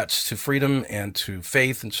real threats to freedom and to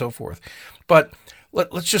faith and so forth. But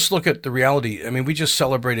let's just look at the reality. I mean, we just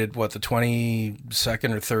celebrated, the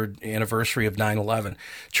 22nd or 3rd anniversary of 9/11.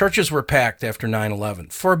 Churches were packed after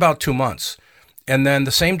 9/11 for about 2 months. And then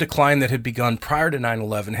the same decline that had begun prior to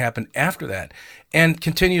 9/11 happened after that and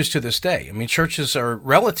continues to this day. I mean, churches are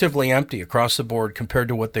relatively empty across the board compared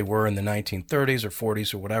to what they were in the 1930s or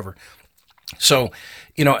 40s or whatever. So,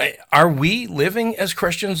 are we living as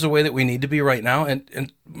Christians the way that we need to be right now?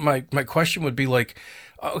 And my question would be like,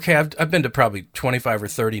 okay, I've been to probably 25 or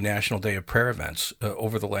 30 National Day of Prayer events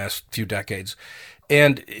over the last few decades.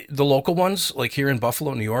 And the local ones, like here in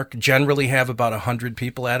Buffalo, New York, generally have about 100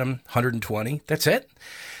 people at them, 120. That's it.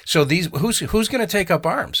 So who's going to take up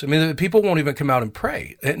arms? I mean, the people won't even come out and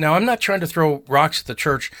pray. Now, I'm not trying to throw rocks at the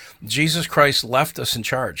church. Jesus Christ left us in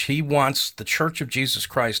charge. He wants the Church of Jesus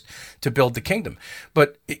Christ to build the kingdom.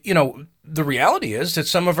 But, the reality is that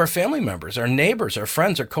some of our family members, our neighbors, our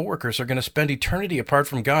friends, our coworkers are going to spend eternity apart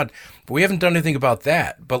from God. But we haven't done anything about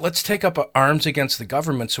that. But let's take up arms against the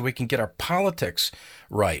government so we can get our politics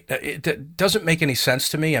right. It doesn't make any sense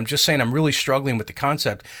to me. I'm just saying I'm really struggling with the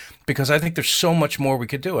concept because I think there's so much more we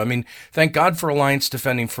could do. I mean, thank God for Alliance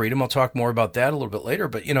Defending Freedom. I'll talk more about that a little bit later.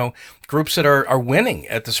 But, groups that are winning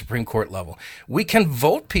at the Supreme Court level. We can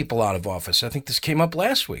vote people out of office. I think this came up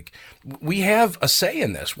last week. We have a say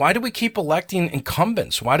in this. Why do we keep electing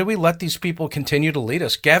incumbents? Why do we let these people continue to lead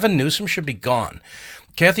us? Gavin Newsom should be gone.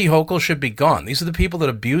 Kathy Hochul should be gone. These are the people that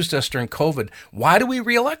abused us during COVID. Why do we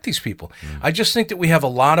reelect these people? I just think that we have a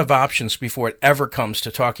lot of options before it ever comes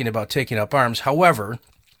to talking about taking up arms. However,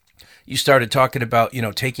 you started talking about,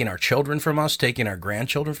 taking our children from us, taking our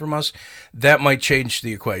grandchildren from us. That might change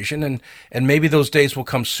the equation. And maybe those days will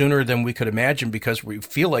come sooner than we could imagine because we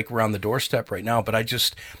feel like we're on the doorstep right now. But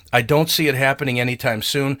I don't see it happening anytime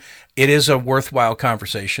soon. It is a worthwhile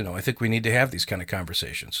conversation, though. I think we need to have these kind of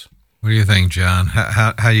conversations. What do you think, John?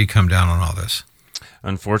 How do you come down on all this?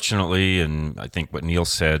 Unfortunately, and I think what Neil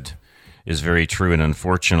said is very true, and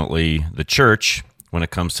unfortunately, the church, when it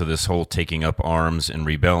comes to this whole taking up arms and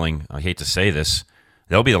rebelling, I hate to say this,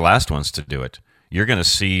 they'll be the last ones to do it. You're going to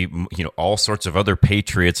see, all sorts of other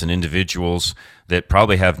patriots and individuals that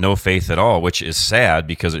probably have no faith at all, which is sad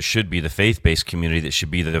because it should be the faith-based community that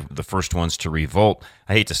should be the first ones to revolt.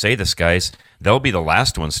 I hate to say this, guys, they'll be the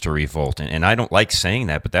last ones to revolt. And I don't like saying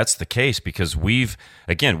that, but that's the case because we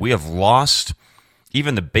have lost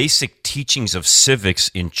even the basic teachings of civics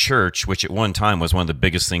in church, which at one time was one of the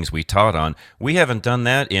biggest things we taught on. We haven't done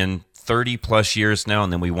that in 30 plus years now,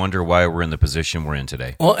 and then we wonder why we're in the position we're in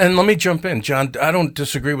today. Well, and let me jump in, John. I don't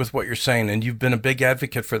disagree with what you're saying, and you've been a big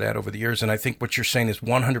advocate for that over the years, and I think what you're saying is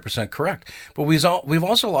 100% correct. But we've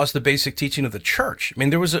also lost the basic teaching of the church. I mean,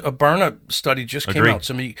 there was a Barna study just came out.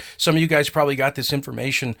 Some of you guys probably got this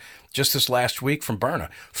information just this last week from Barna.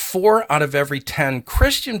 4 out of every 10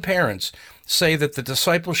 Christian parents say that the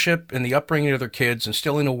discipleship and the upbringing of their kids,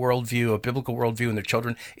 instilling a biblical worldview in their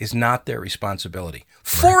children is not their responsibility.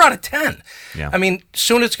 4 out of 10. Yeah. I mean,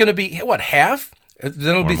 soon it's going to be, half?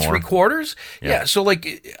 Then it'll be more. 3/4? Yeah. So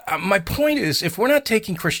my point is, if we're not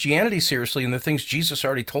taking Christianity seriously and the things Jesus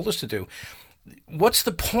already told us to do, what's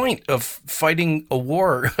the point of fighting a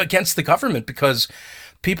war against the government? Because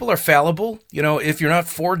people are fallible. If you're not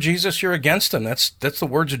for Jesus, you're against him. That's the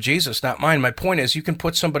words of Jesus, not mine. My point is, you can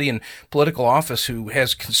put somebody in political office who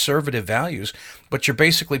has conservative values, but you're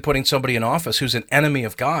basically putting somebody in office who's an enemy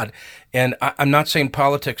of God. And I'm not saying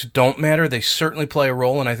politics don't matter. They certainly play a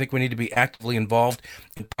role, and I think we need to be actively involved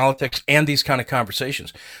in politics and these kind of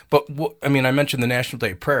conversations. But I mentioned the National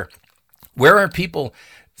Day of Prayer. Where are people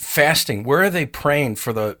fasting? Where are they praying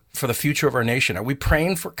for the future of our nation? Are we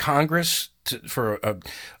praying for Congress, for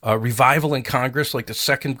a revival in Congress, like the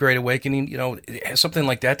Second Great Awakening, something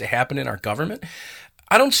like that to happen in our government?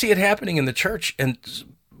 I don't see it happening in the church, and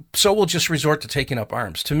so we'll just resort to taking up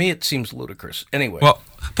arms. To me, it seems ludicrous. Anyway. Well,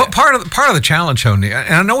 but part of the challenge, Neil,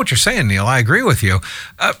 and I know what you're saying, Neil, I agree with you.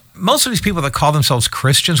 Most of these people that call themselves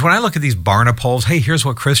Christians, when I look at these Barna polls, hey, here's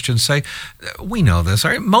what Christians say, we know this,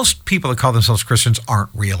 all right? Most people that call themselves Christians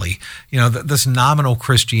aren't really. This nominal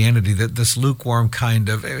Christianity, this lukewarm kind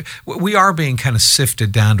of, we are being kind of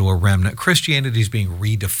sifted down to a remnant. Christianity is being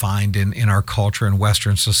redefined in our culture and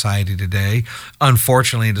Western society today,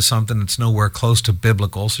 unfortunately, into something that's nowhere close to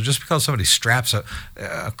biblical. So just because somebody straps a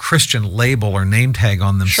Christian label or name tag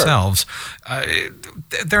on themselves, sure,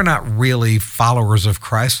 they're not really followers of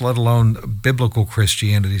Christ, let alone biblical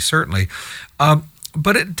Christianity, certainly.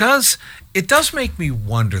 But it does make me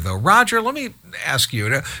wonder, though. Roger, let me ask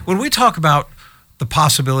you, when we talk about the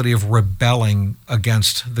possibility of rebelling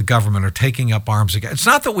against the government or taking up arms against, it's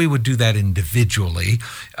not that we would do that individually.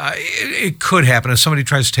 It could happen if somebody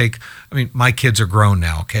tries to take, my kids are grown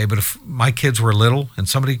now, okay? But if my kids were little and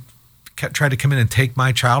somebody tried to come in and take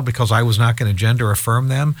my child because I was not going to gender affirm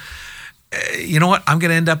them, you know what? I'm going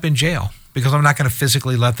to end up in jail because I'm not going to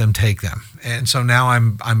physically let them take them. And so now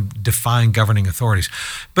I'm defying governing authorities.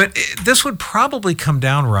 But this would probably come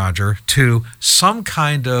down, Roger, to some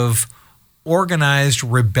kind of organized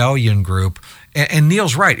rebellion group. And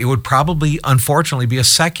Neil's right. It would probably, unfortunately, be a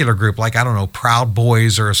secular group like, I don't know, Proud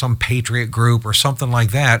Boys or some patriot group or something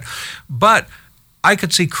like that. But I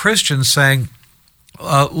could see Christians saying,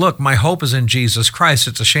 look, my hope is in Jesus Christ.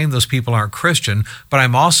 It's a shame those people aren't Christian, but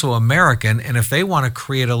I'm also American. And if they want to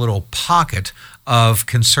create a little pocket of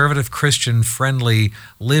conservative, Christian-friendly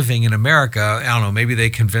living in America, I don't know, maybe they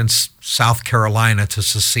convince South Carolina to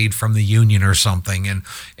secede from the Union or something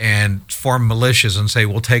and form militias and say,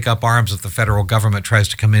 we'll take up arms if the federal government tries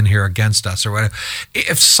to come in here against us or whatever.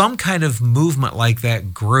 If some kind of movement like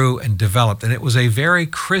that grew and developed, and it was a very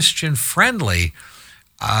Christian-friendly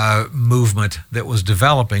movement that was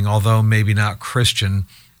developing, although maybe not Christian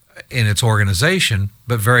in its organization,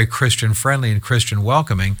 but very Christian friendly and Christian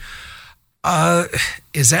welcoming.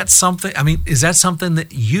 Is that something that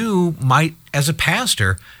you might, as a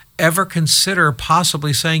pastor, ever consider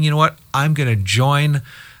possibly saying, you know what, I'm going to join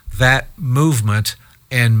that movement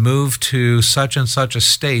and move to such and such a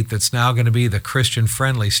state that's now going to be the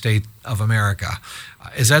Christian-friendly state of America?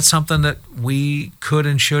 Is that something that we could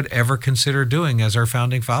and should ever consider doing as our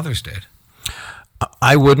founding fathers did?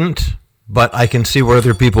 I wouldn't, but I can see where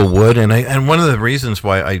other people would. And one of the reasons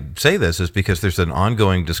why I say this is because there's an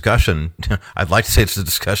ongoing discussion. I'd like to say it's a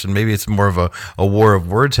discussion. Maybe it's more of a war of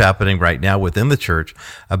words happening right now within the church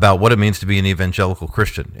about what it means to be an evangelical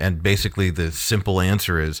Christian. And basically the simple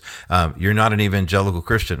answer is you're not an evangelical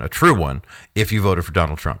Christian, a true one, if you voted for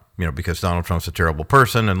Donald Trump. Because Donald Trump's a terrible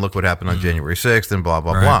person, and look what happened on January 6th, and blah,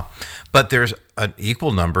 blah, blah. But there's an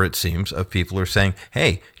equal number, it seems, of people who are saying,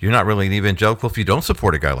 hey, you're not really an evangelical if you don't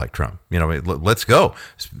support a guy like Trump. Let's go.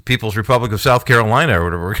 People's Republic of South Carolina, or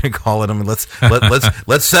whatever we're going to call it.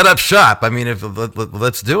 Let's set up shop.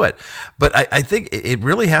 Let's do it. But I think it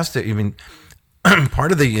really has to,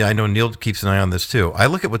 part of I know Neil keeps an eye on this too. I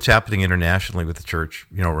look at what's happening internationally with the church,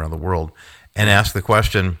 around the world, and ask the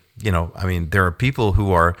question, there are people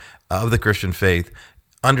who are of the Christian faith,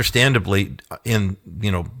 understandably in,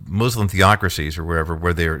 Muslim theocracies or wherever,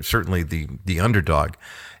 where they're certainly the underdog.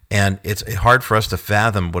 And it's hard for us to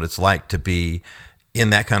fathom what it's like to be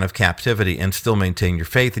in that kind of captivity and still maintain your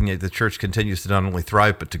faith. And yet the church continues to not only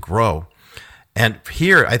thrive, but to grow. And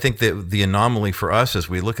here, I think that the anomaly for us is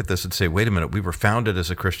we look at this and say, wait a minute, we were founded as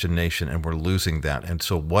a Christian nation and we're losing that. And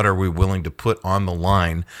so what are we willing to put on the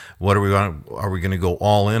line? Are we going to go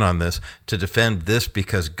all in on this to defend this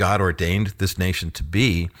because God ordained this nation to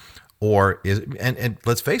be? Or and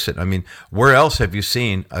let's face it, where else have you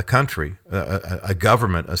seen a country, a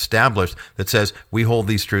government established that says we hold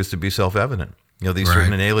these truths to be self-evident? These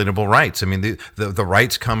certain inalienable rights. The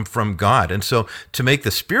rights come from God. And so to make the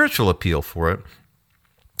spiritual appeal for it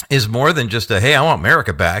is more than just hey, I want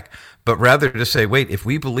America back, but rather to say, wait, if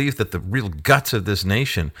we believe that the real guts of this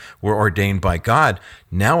nation were ordained by God,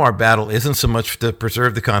 now our battle isn't so much to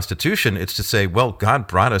preserve the Constitution, it's to say, well, God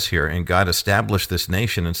brought us here and God established this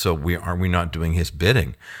nation, and so are we not doing his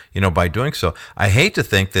bidding, by doing so? I hate to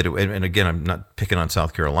think that, and again, I'm not picking on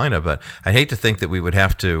South Carolina, but I hate to think that we would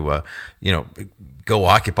have to, go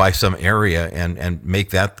occupy some area and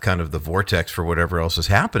make that kind of the vortex for whatever else is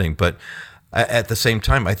happening. But at the same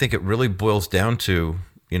time, I think it really boils down to,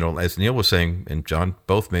 as Neil was saying, and John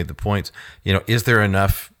both made the points, is there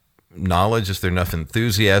enough knowledge? Is there enough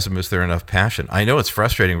enthusiasm? Is there enough passion? I know it's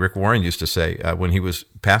frustrating. Rick Warren used to say when he was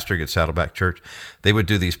pastoring at Saddleback Church, they would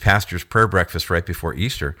do these pastors' prayer breakfasts right before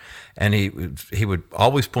Easter. And he would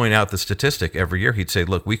always point out the statistic every year. He'd say,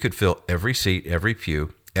 look, we could fill every seat, every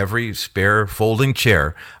pew, every spare folding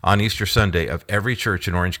chair on Easter Sunday of every church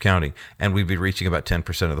in Orange County, and we'd be reaching about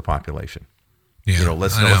 10% of the population. Yeah,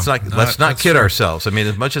 let's not kid ourselves. I mean,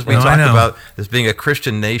 as much as we talk about this being a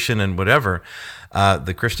Christian nation and whatever,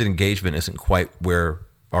 the Christian engagement isn't quite where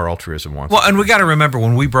our altruism wants. Well, and we got to remember,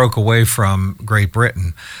 when we broke away from Great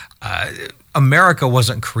Britain, America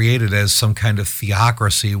wasn't created as some kind of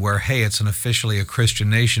theocracy where, hey, it's officially a Christian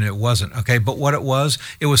nation. It wasn't, okay? But what it was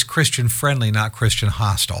Christian friendly, not Christian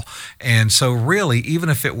hostile. And so really, even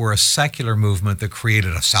if it were a secular movement that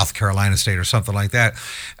created a South Carolina state or something like that,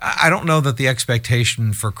 I don't know that the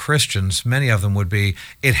expectation for Christians, many of them would be,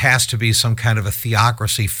 it has to be some kind of a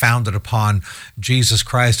theocracy founded upon Jesus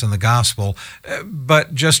Christ and the gospel,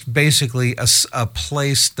 but just basically a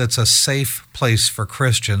place that's a safe place for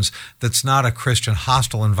Christians, that's not a Christian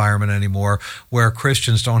hostile environment anymore, where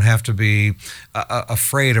Christians don't have to be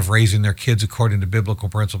afraid of raising their kids according to biblical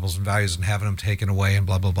principles and values and having them taken away and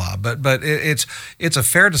blah, blah, blah. But it's a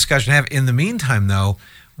fair discussion to have. In the meantime, though,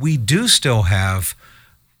 we do still have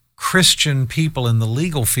Christian people in the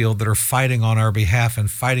legal field that are fighting on our behalf and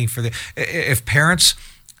fighting for if parents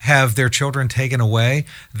have their children taken away,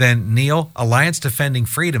 then Neil, Alliance Defending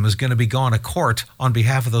Freedom is going to be going to court on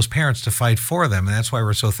behalf of those parents to fight for them. And that's why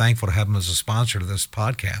we're so thankful to have them as a sponsor to this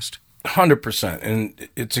podcast. 100%. And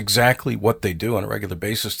it's exactly what they do on a regular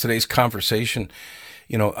basis. Today's conversation,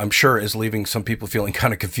 I'm sure is leaving some people feeling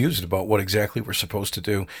kind of confused about what exactly we're supposed to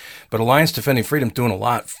do. But Alliance Defending Freedom is doing a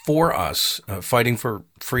lot for us, fighting for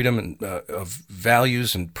freedom and of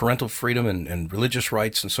values and parental freedom and religious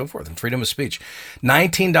rights and so forth, and freedom of speech.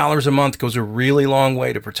 $19 a month goes a really long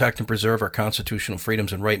way to protect and preserve our constitutional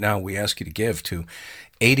freedoms. And right now we ask you to give to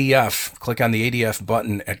ADF. Click on the ADF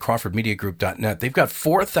button at crawfordmediagroup.net. They've got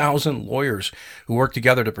 4,000 lawyers who work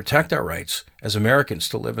together to protect our rights as Americans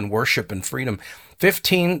to live in worship and freedom.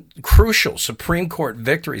 15 crucial Supreme Court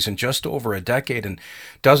victories in just over a decade, and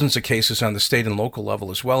dozens of cases on the state and local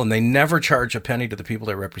level as well. And they never charge a penny to the people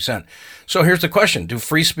they represent. So here's the question. Do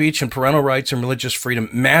free speech and parental rights and religious freedom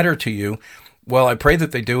matter to you? Well, I pray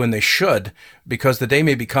that they do, and they should, because the day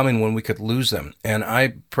may be coming when we could lose them. And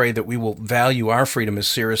I pray that we will value our freedom as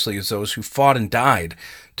seriously as those who fought and died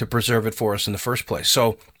to preserve it for us in the first place.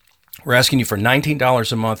 So we're asking you for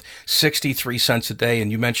 $19 a month, 63 cents a day.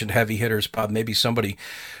 And you mentioned heavy hitters, Bob. Maybe somebody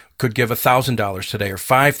could give $1,000 today or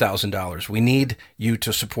 $5,000. We need you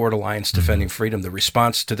to support Alliance Defending Freedom. The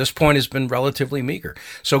response to this point has been relatively meager.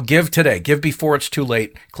 So give today. Give before it's too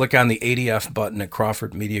late. Click on the ADF button at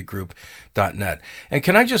crawfordmediagroup.net. And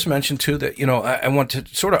can I just mention, too, that, I want to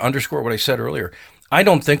sort of underscore what I said earlier. I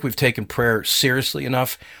don't think we've taken prayer seriously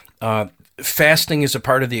enough. Fasting is a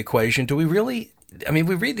part of the equation. Do we really? I mean,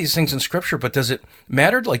 we read these things in Scripture, but does it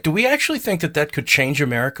matter? Like, do we actually think that could change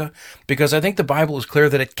America? Because I think the Bible is clear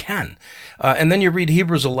that it can. And then you read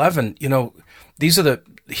Hebrews 11, these are the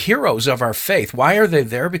heroes of our faith. Why are they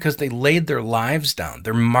there? Because they laid their lives down.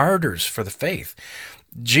 They're martyrs for the faith.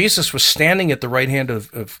 Jesus was standing at the right hand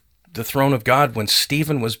of the throne of God when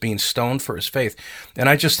Stephen was being stoned for his faith. And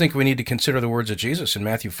I just think we need to consider the words of Jesus in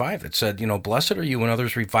Matthew 5 that said, blessed are you when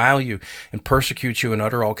others revile you and persecute you and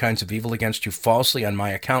utter all kinds of evil against you falsely on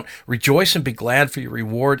my account. Rejoice and be glad, for your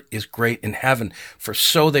reward is great in heaven, for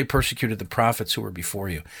so they persecuted the prophets who were before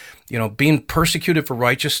you. Being persecuted for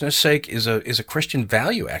righteousness' sake is a Christian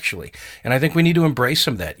value, actually. And I think we need to embrace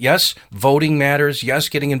some of that. Yes, voting matters. Yes,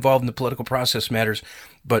 getting involved in the political process matters.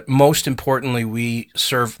 But most importantly, we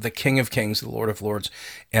serve the King of Kings, the Lord of Lords,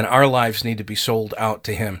 and our lives need to be sold out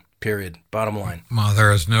to him, period. Bottom line. Well,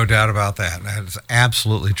 there is no doubt about that. That is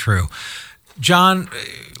absolutely true. John,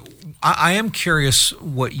 I am curious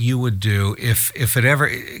what you would do if it ever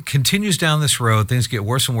continues down this road, things get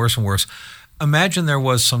worse and worse and worse. Imagine there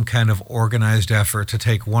was some kind of organized effort to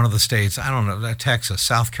take one of the states, I don't know, Texas,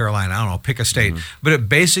 South Carolina, I don't know, pick a state, but it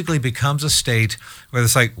basically becomes a state where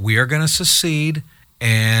it's like, we are going to secede,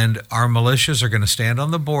 and our militias are going to stand on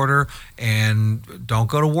the border and don't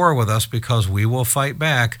go to war with us because we will fight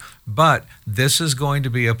back. But this is going to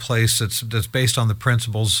be a place that's based on the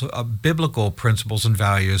principles, biblical principles and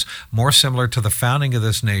values, more similar to the founding of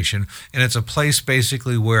this nation. And it's a place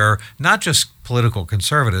basically where not just political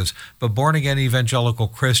conservatives, but born-again evangelical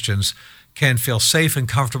Christians can feel safe and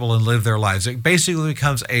comfortable and live their lives. It basically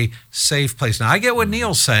becomes a safe place. Now, I get what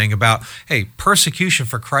Neil's saying about, hey, persecution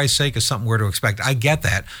for Christ's sake is something we're to expect. I get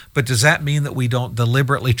that. But does that mean that we don't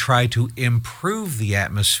deliberately try to improve the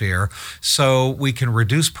atmosphere so we can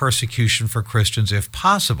reduce persecution for Christians if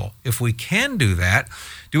possible? If we can do that,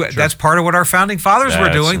 that's part of what our founding fathers were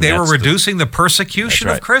doing. They were reducing the persecution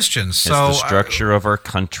of Christians. So it's the structure of our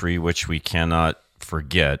country, which we cannot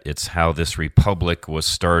forget. It's how this republic was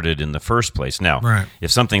started in the first place. Now, if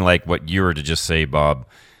something like what you were to just say, Bob,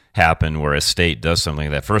 happened where a state does something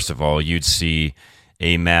like that, first of all, you'd see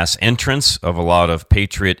a mass entrance of a lot of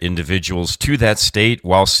patriot individuals to that state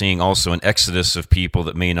while seeing also an exodus of people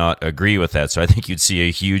that may not agree with that. So I think you'd see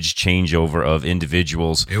a huge changeover of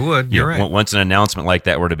individuals. It would. You're right. Once an announcement like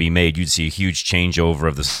that were to be made, you'd see a huge changeover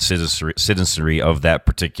of the citizenry of that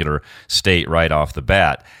particular state right off the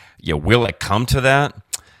bat. Will it come to that?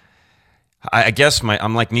 I guess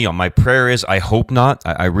I'm like Neil. My prayer is I hope not.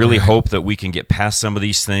 I really hope that we can get past some of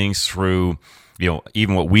these things through,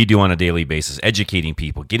 even what we do on a daily basis, educating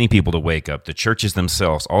people, getting people to wake up, the churches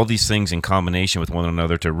themselves, all these things in combination with one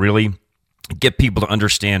another to really get people to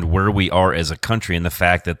understand where we are as a country and the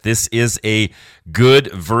fact that this is a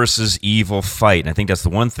good versus evil fight. And I think that's the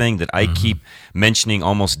one thing that I keep mentioning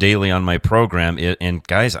almost daily on my program. And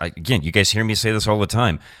guys, again, you guys hear me say this all the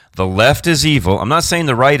time. The left is evil. I'm not saying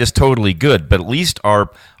the right is totally good, but at least our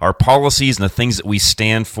policies and the things that we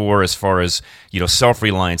stand for, as far as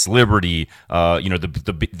self-reliance, liberty,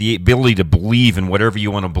 the ability to believe in whatever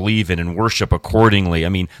you want to believe in and worship accordingly. I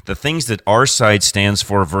mean, the things that our side stands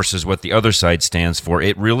for versus what the other side stands for,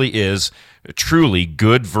 it really is truly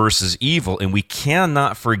good versus evil, and we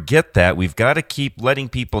cannot forget that. We've got to keep letting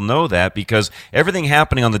people know that, because everything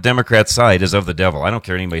happening on the Democrat side is of the devil. I don't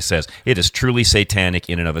care what anybody says. It is truly satanic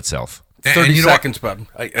in and of itself. 30 seconds, Bob.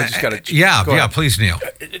 I just got to... Yeah, please, Neil.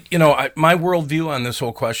 My worldview on this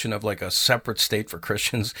whole question of like a separate state for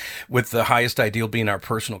Christians with the highest ideal being our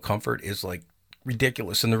personal comfort is like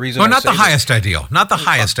ridiculous. And the reason not the highest ideal,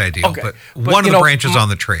 okay. but one of the branches on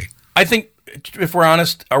the tree. I think, if we're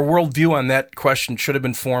honest, our worldview on that question should have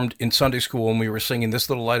been formed in Sunday school when we were singing "This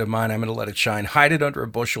Little Light of Mine, I'm going to let it shine." Hide it under a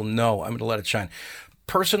bushel. No, I'm going to let it shine.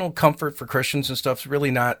 Personal comfort for Christians and stuff is really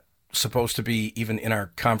not supposed to be even in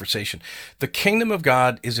our conversation. The kingdom of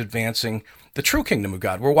God is advancing, the true kingdom of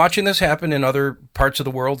God. We're watching this happen in other parts of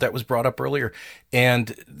the world that was brought up earlier,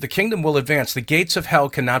 and the kingdom will advance. The gates of hell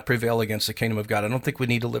cannot prevail against the kingdom of God. I don't think we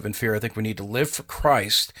need to live in fear. I think we need to live for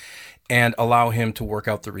Christ and allow him to work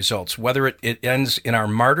out the results. Whether it ends in our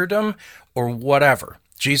martyrdom or whatever,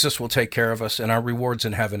 Jesus will take care of us, and our reward's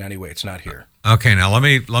in heaven anyway. It's not here. Okay, now let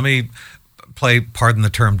me play, pardon the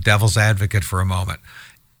term, devil's advocate for a moment.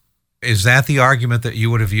 Is that the argument that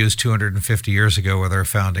you would have used 250 years ago with our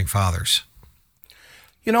founding fathers?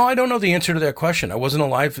 I don't know the answer to that question. I wasn't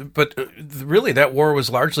alive, but really that war was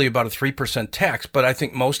largely about a 3% tax, but I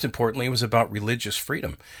think most importantly it was about religious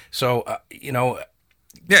freedom. So,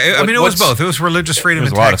 Yeah, I mean, it was both. It was religious freedom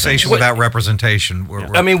and taxation without represenation. Were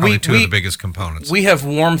probably two of the biggest components. We have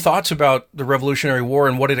warm thoughts about the Revolutionary War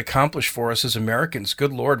and what it accomplished for us as Americans.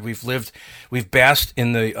 Good Lord, we've basked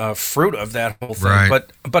in the fruit of that whole thing. Right.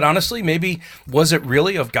 But honestly, maybe was it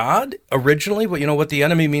really of God originally? But what the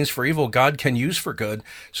enemy means for evil, God can use for good.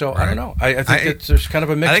 So I don't know. I think there's kind of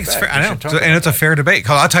a mixed bag. It's fair. I know, and it's a fair debate.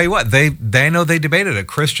 Because I'll tell you what, they know they debated it.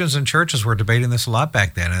 Christians and churches were debating this a lot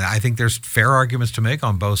back then, and I think there's fair arguments to make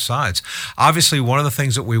on both sides. Obviously, one of the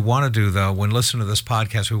things that we want to do, though, when listening to this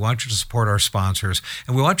podcast, we want you to support our sponsors,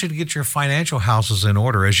 and we want you to get your financial houses in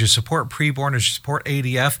order. As you support Preborn, as you support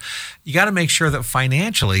ADF, you got to make sure that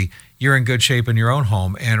financially you're in good shape in your own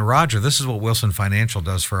home. And Roger, this is what Wilson Financial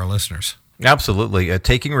does for our listeners. Absolutely.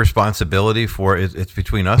 Taking responsibility for it's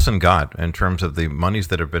between us and God in terms of the monies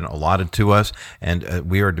that have been allotted to us, and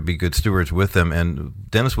we are to be good stewards with them. And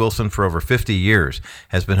Dennis Wilson, for over 50 years,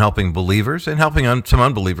 has been helping believers and helping some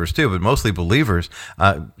unbelievers too, but mostly believers,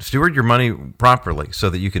 steward your money properly so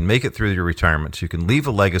that you can make it through your retirement, so you can leave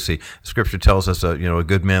a legacy. Scripture tells us, a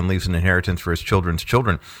good man leaves an inheritance for his children's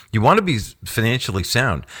children. You want to be financially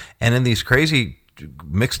sound. And in these crazy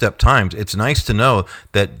mixed up times, it's nice to know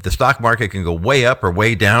that the stock market can go way up or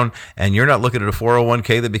way down, and you're not looking at a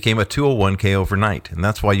 401k that became a 201k overnight. And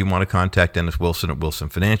that's why you want to contact Dennis Wilson at Wilson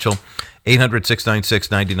Financial,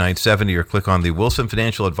 800-696-9970, or click on the Wilson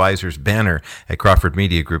Financial Advisors banner at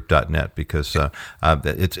CrawfordMediaGroup.net, because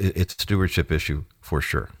it's a stewardship issue for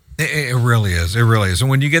sure. It really is. It really is. And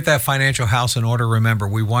when you get that financial house in order, remember,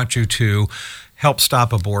 we want you to help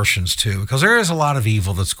stop abortions too, because there is a lot of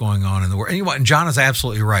evil that's going on in the world. And John is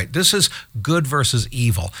absolutely right. This is good versus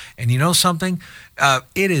evil. And you know something?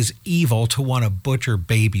 It is evil to want to butcher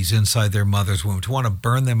babies inside their mother's womb, to want to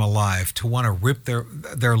burn them alive, to want to rip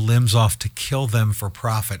their limbs off, to kill them for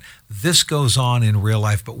profit. This goes on in real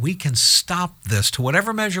life, but we can stop this to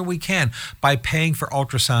whatever measure we can by paying for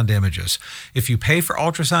ultrasound images. If you pay for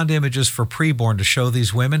ultrasound images for preborn to show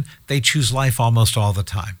these women, they choose life almost all the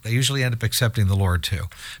time. They usually end up accepting the Lord too.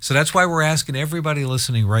 So that's why we're asking everybody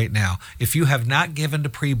listening right now, if you have not given to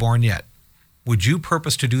preborn yet, would you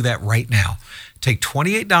purpose to do that right now? Take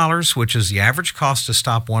 $28, which is the average cost to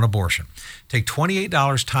stop one abortion. Take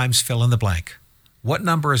 $28 times fill in the blank. What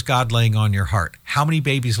number is God laying on your heart? How many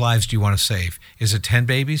babies' lives do you want to save? Is it 10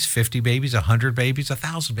 babies, 50 babies, 100 babies,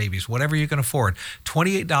 1,000 babies, whatever you can afford?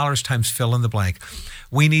 $28 times fill in the blank.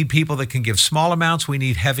 We need people that can give small amounts. We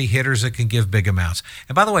need heavy hitters that can give big amounts.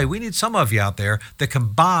 And by the way, we need some of you out there that can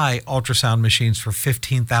buy ultrasound machines for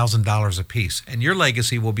 $15,000 a piece. And your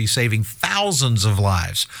legacy will be saving thousands of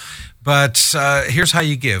lives. But here's how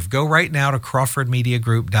you give. Go right now to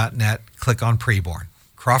CrawfordMediaGroup.net, click on preborn.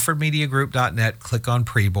 CrawfordMediaGroup.net, click on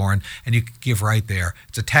preborn, and you can give right there.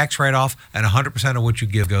 It's a tax write-off, and 100% of what you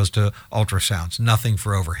give goes to ultrasounds, nothing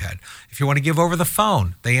for overhead. If you want to give over the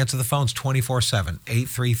phone, they answer the phones 24/7,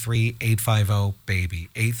 833-850-BABY,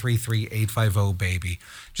 833-850-BABY.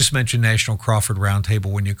 Just mention National Crawford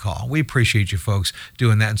Roundtable when you call. We appreciate you folks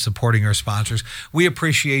doing that and supporting our sponsors. We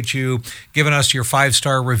appreciate you giving us your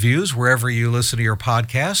 5-star reviews wherever you listen to your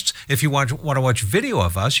podcasts. If you want to watch video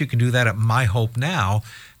of us, you can do that at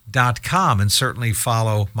myhopenow.com, and certainly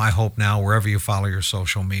follow My Hope Now wherever you follow your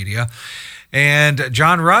social media. And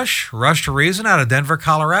John Rush to Reason out of Denver,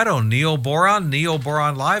 Colorado. Neil Boron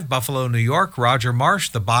Live, Buffalo, New York. Roger Marsh,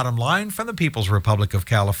 The Bottom Line from the People's Republic of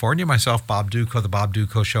California. Myself, Bob Duco, The Bob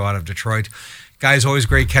Duco Show out of Detroit. Guys, always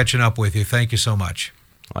great catching up with you. Thank you so much.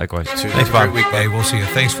 Likewise. Thanks, Bob. Hey, we'll see you.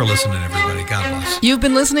 Thanks for listening, everybody. God bless. You've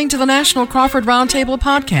been listening to the National Crawford Roundtable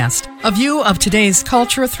podcast, a view of today's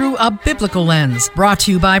culture through a biblical lens, brought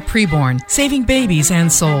to you by Preborn, saving babies and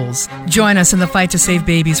souls. Join us in the fight to save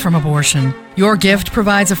babies from abortion. Your gift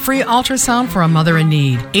provides a free ultrasound for a mother in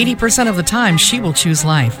need. 80% of the time, she will choose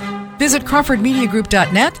life. Visit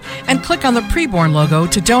CrawfordMediaGroup.net and click on the Preborn logo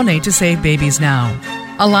to donate to Save Babies Now.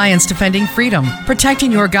 Alliance Defending Freedom,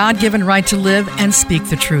 protecting your God-given right to live and speak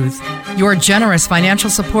the truth. Your generous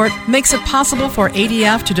financial support makes it possible for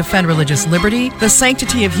ADF to defend religious liberty, the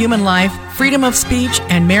sanctity of human life, freedom of speech,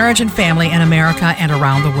 and marriage and family in America and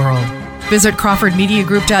around the world. Visit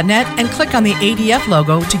CrawfordMediaGroup.net and click on the ADF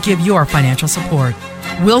logo to give your financial support.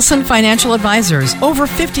 Wilson Financial Advisors, over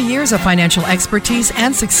 50 years of financial expertise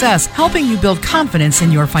and success, helping you build confidence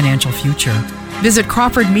in your financial future. Visit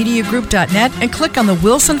CrawfordMediaGroup.net and click on the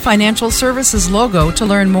Wilson Financial Services logo to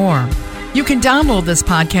learn more. You can download this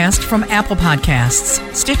podcast from Apple Podcasts,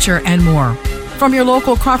 Stitcher, and more, from your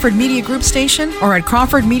local Crawford Media Group station or at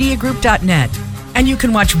CrawfordMediaGroup.net. And you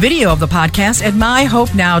can watch video of the podcast at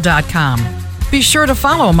MyHopeNow.com. Be sure to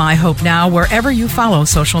follow My Hope Now wherever you follow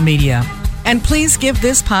social media. And please give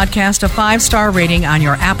this podcast a 5-star rating on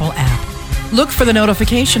your Apple app. Look for the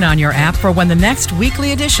notification on your app for when the next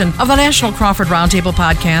weekly edition of the National Crawford Roundtable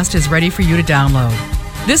podcast is ready for you to download.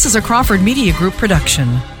 This is a Crawford Media Group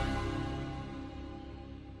production.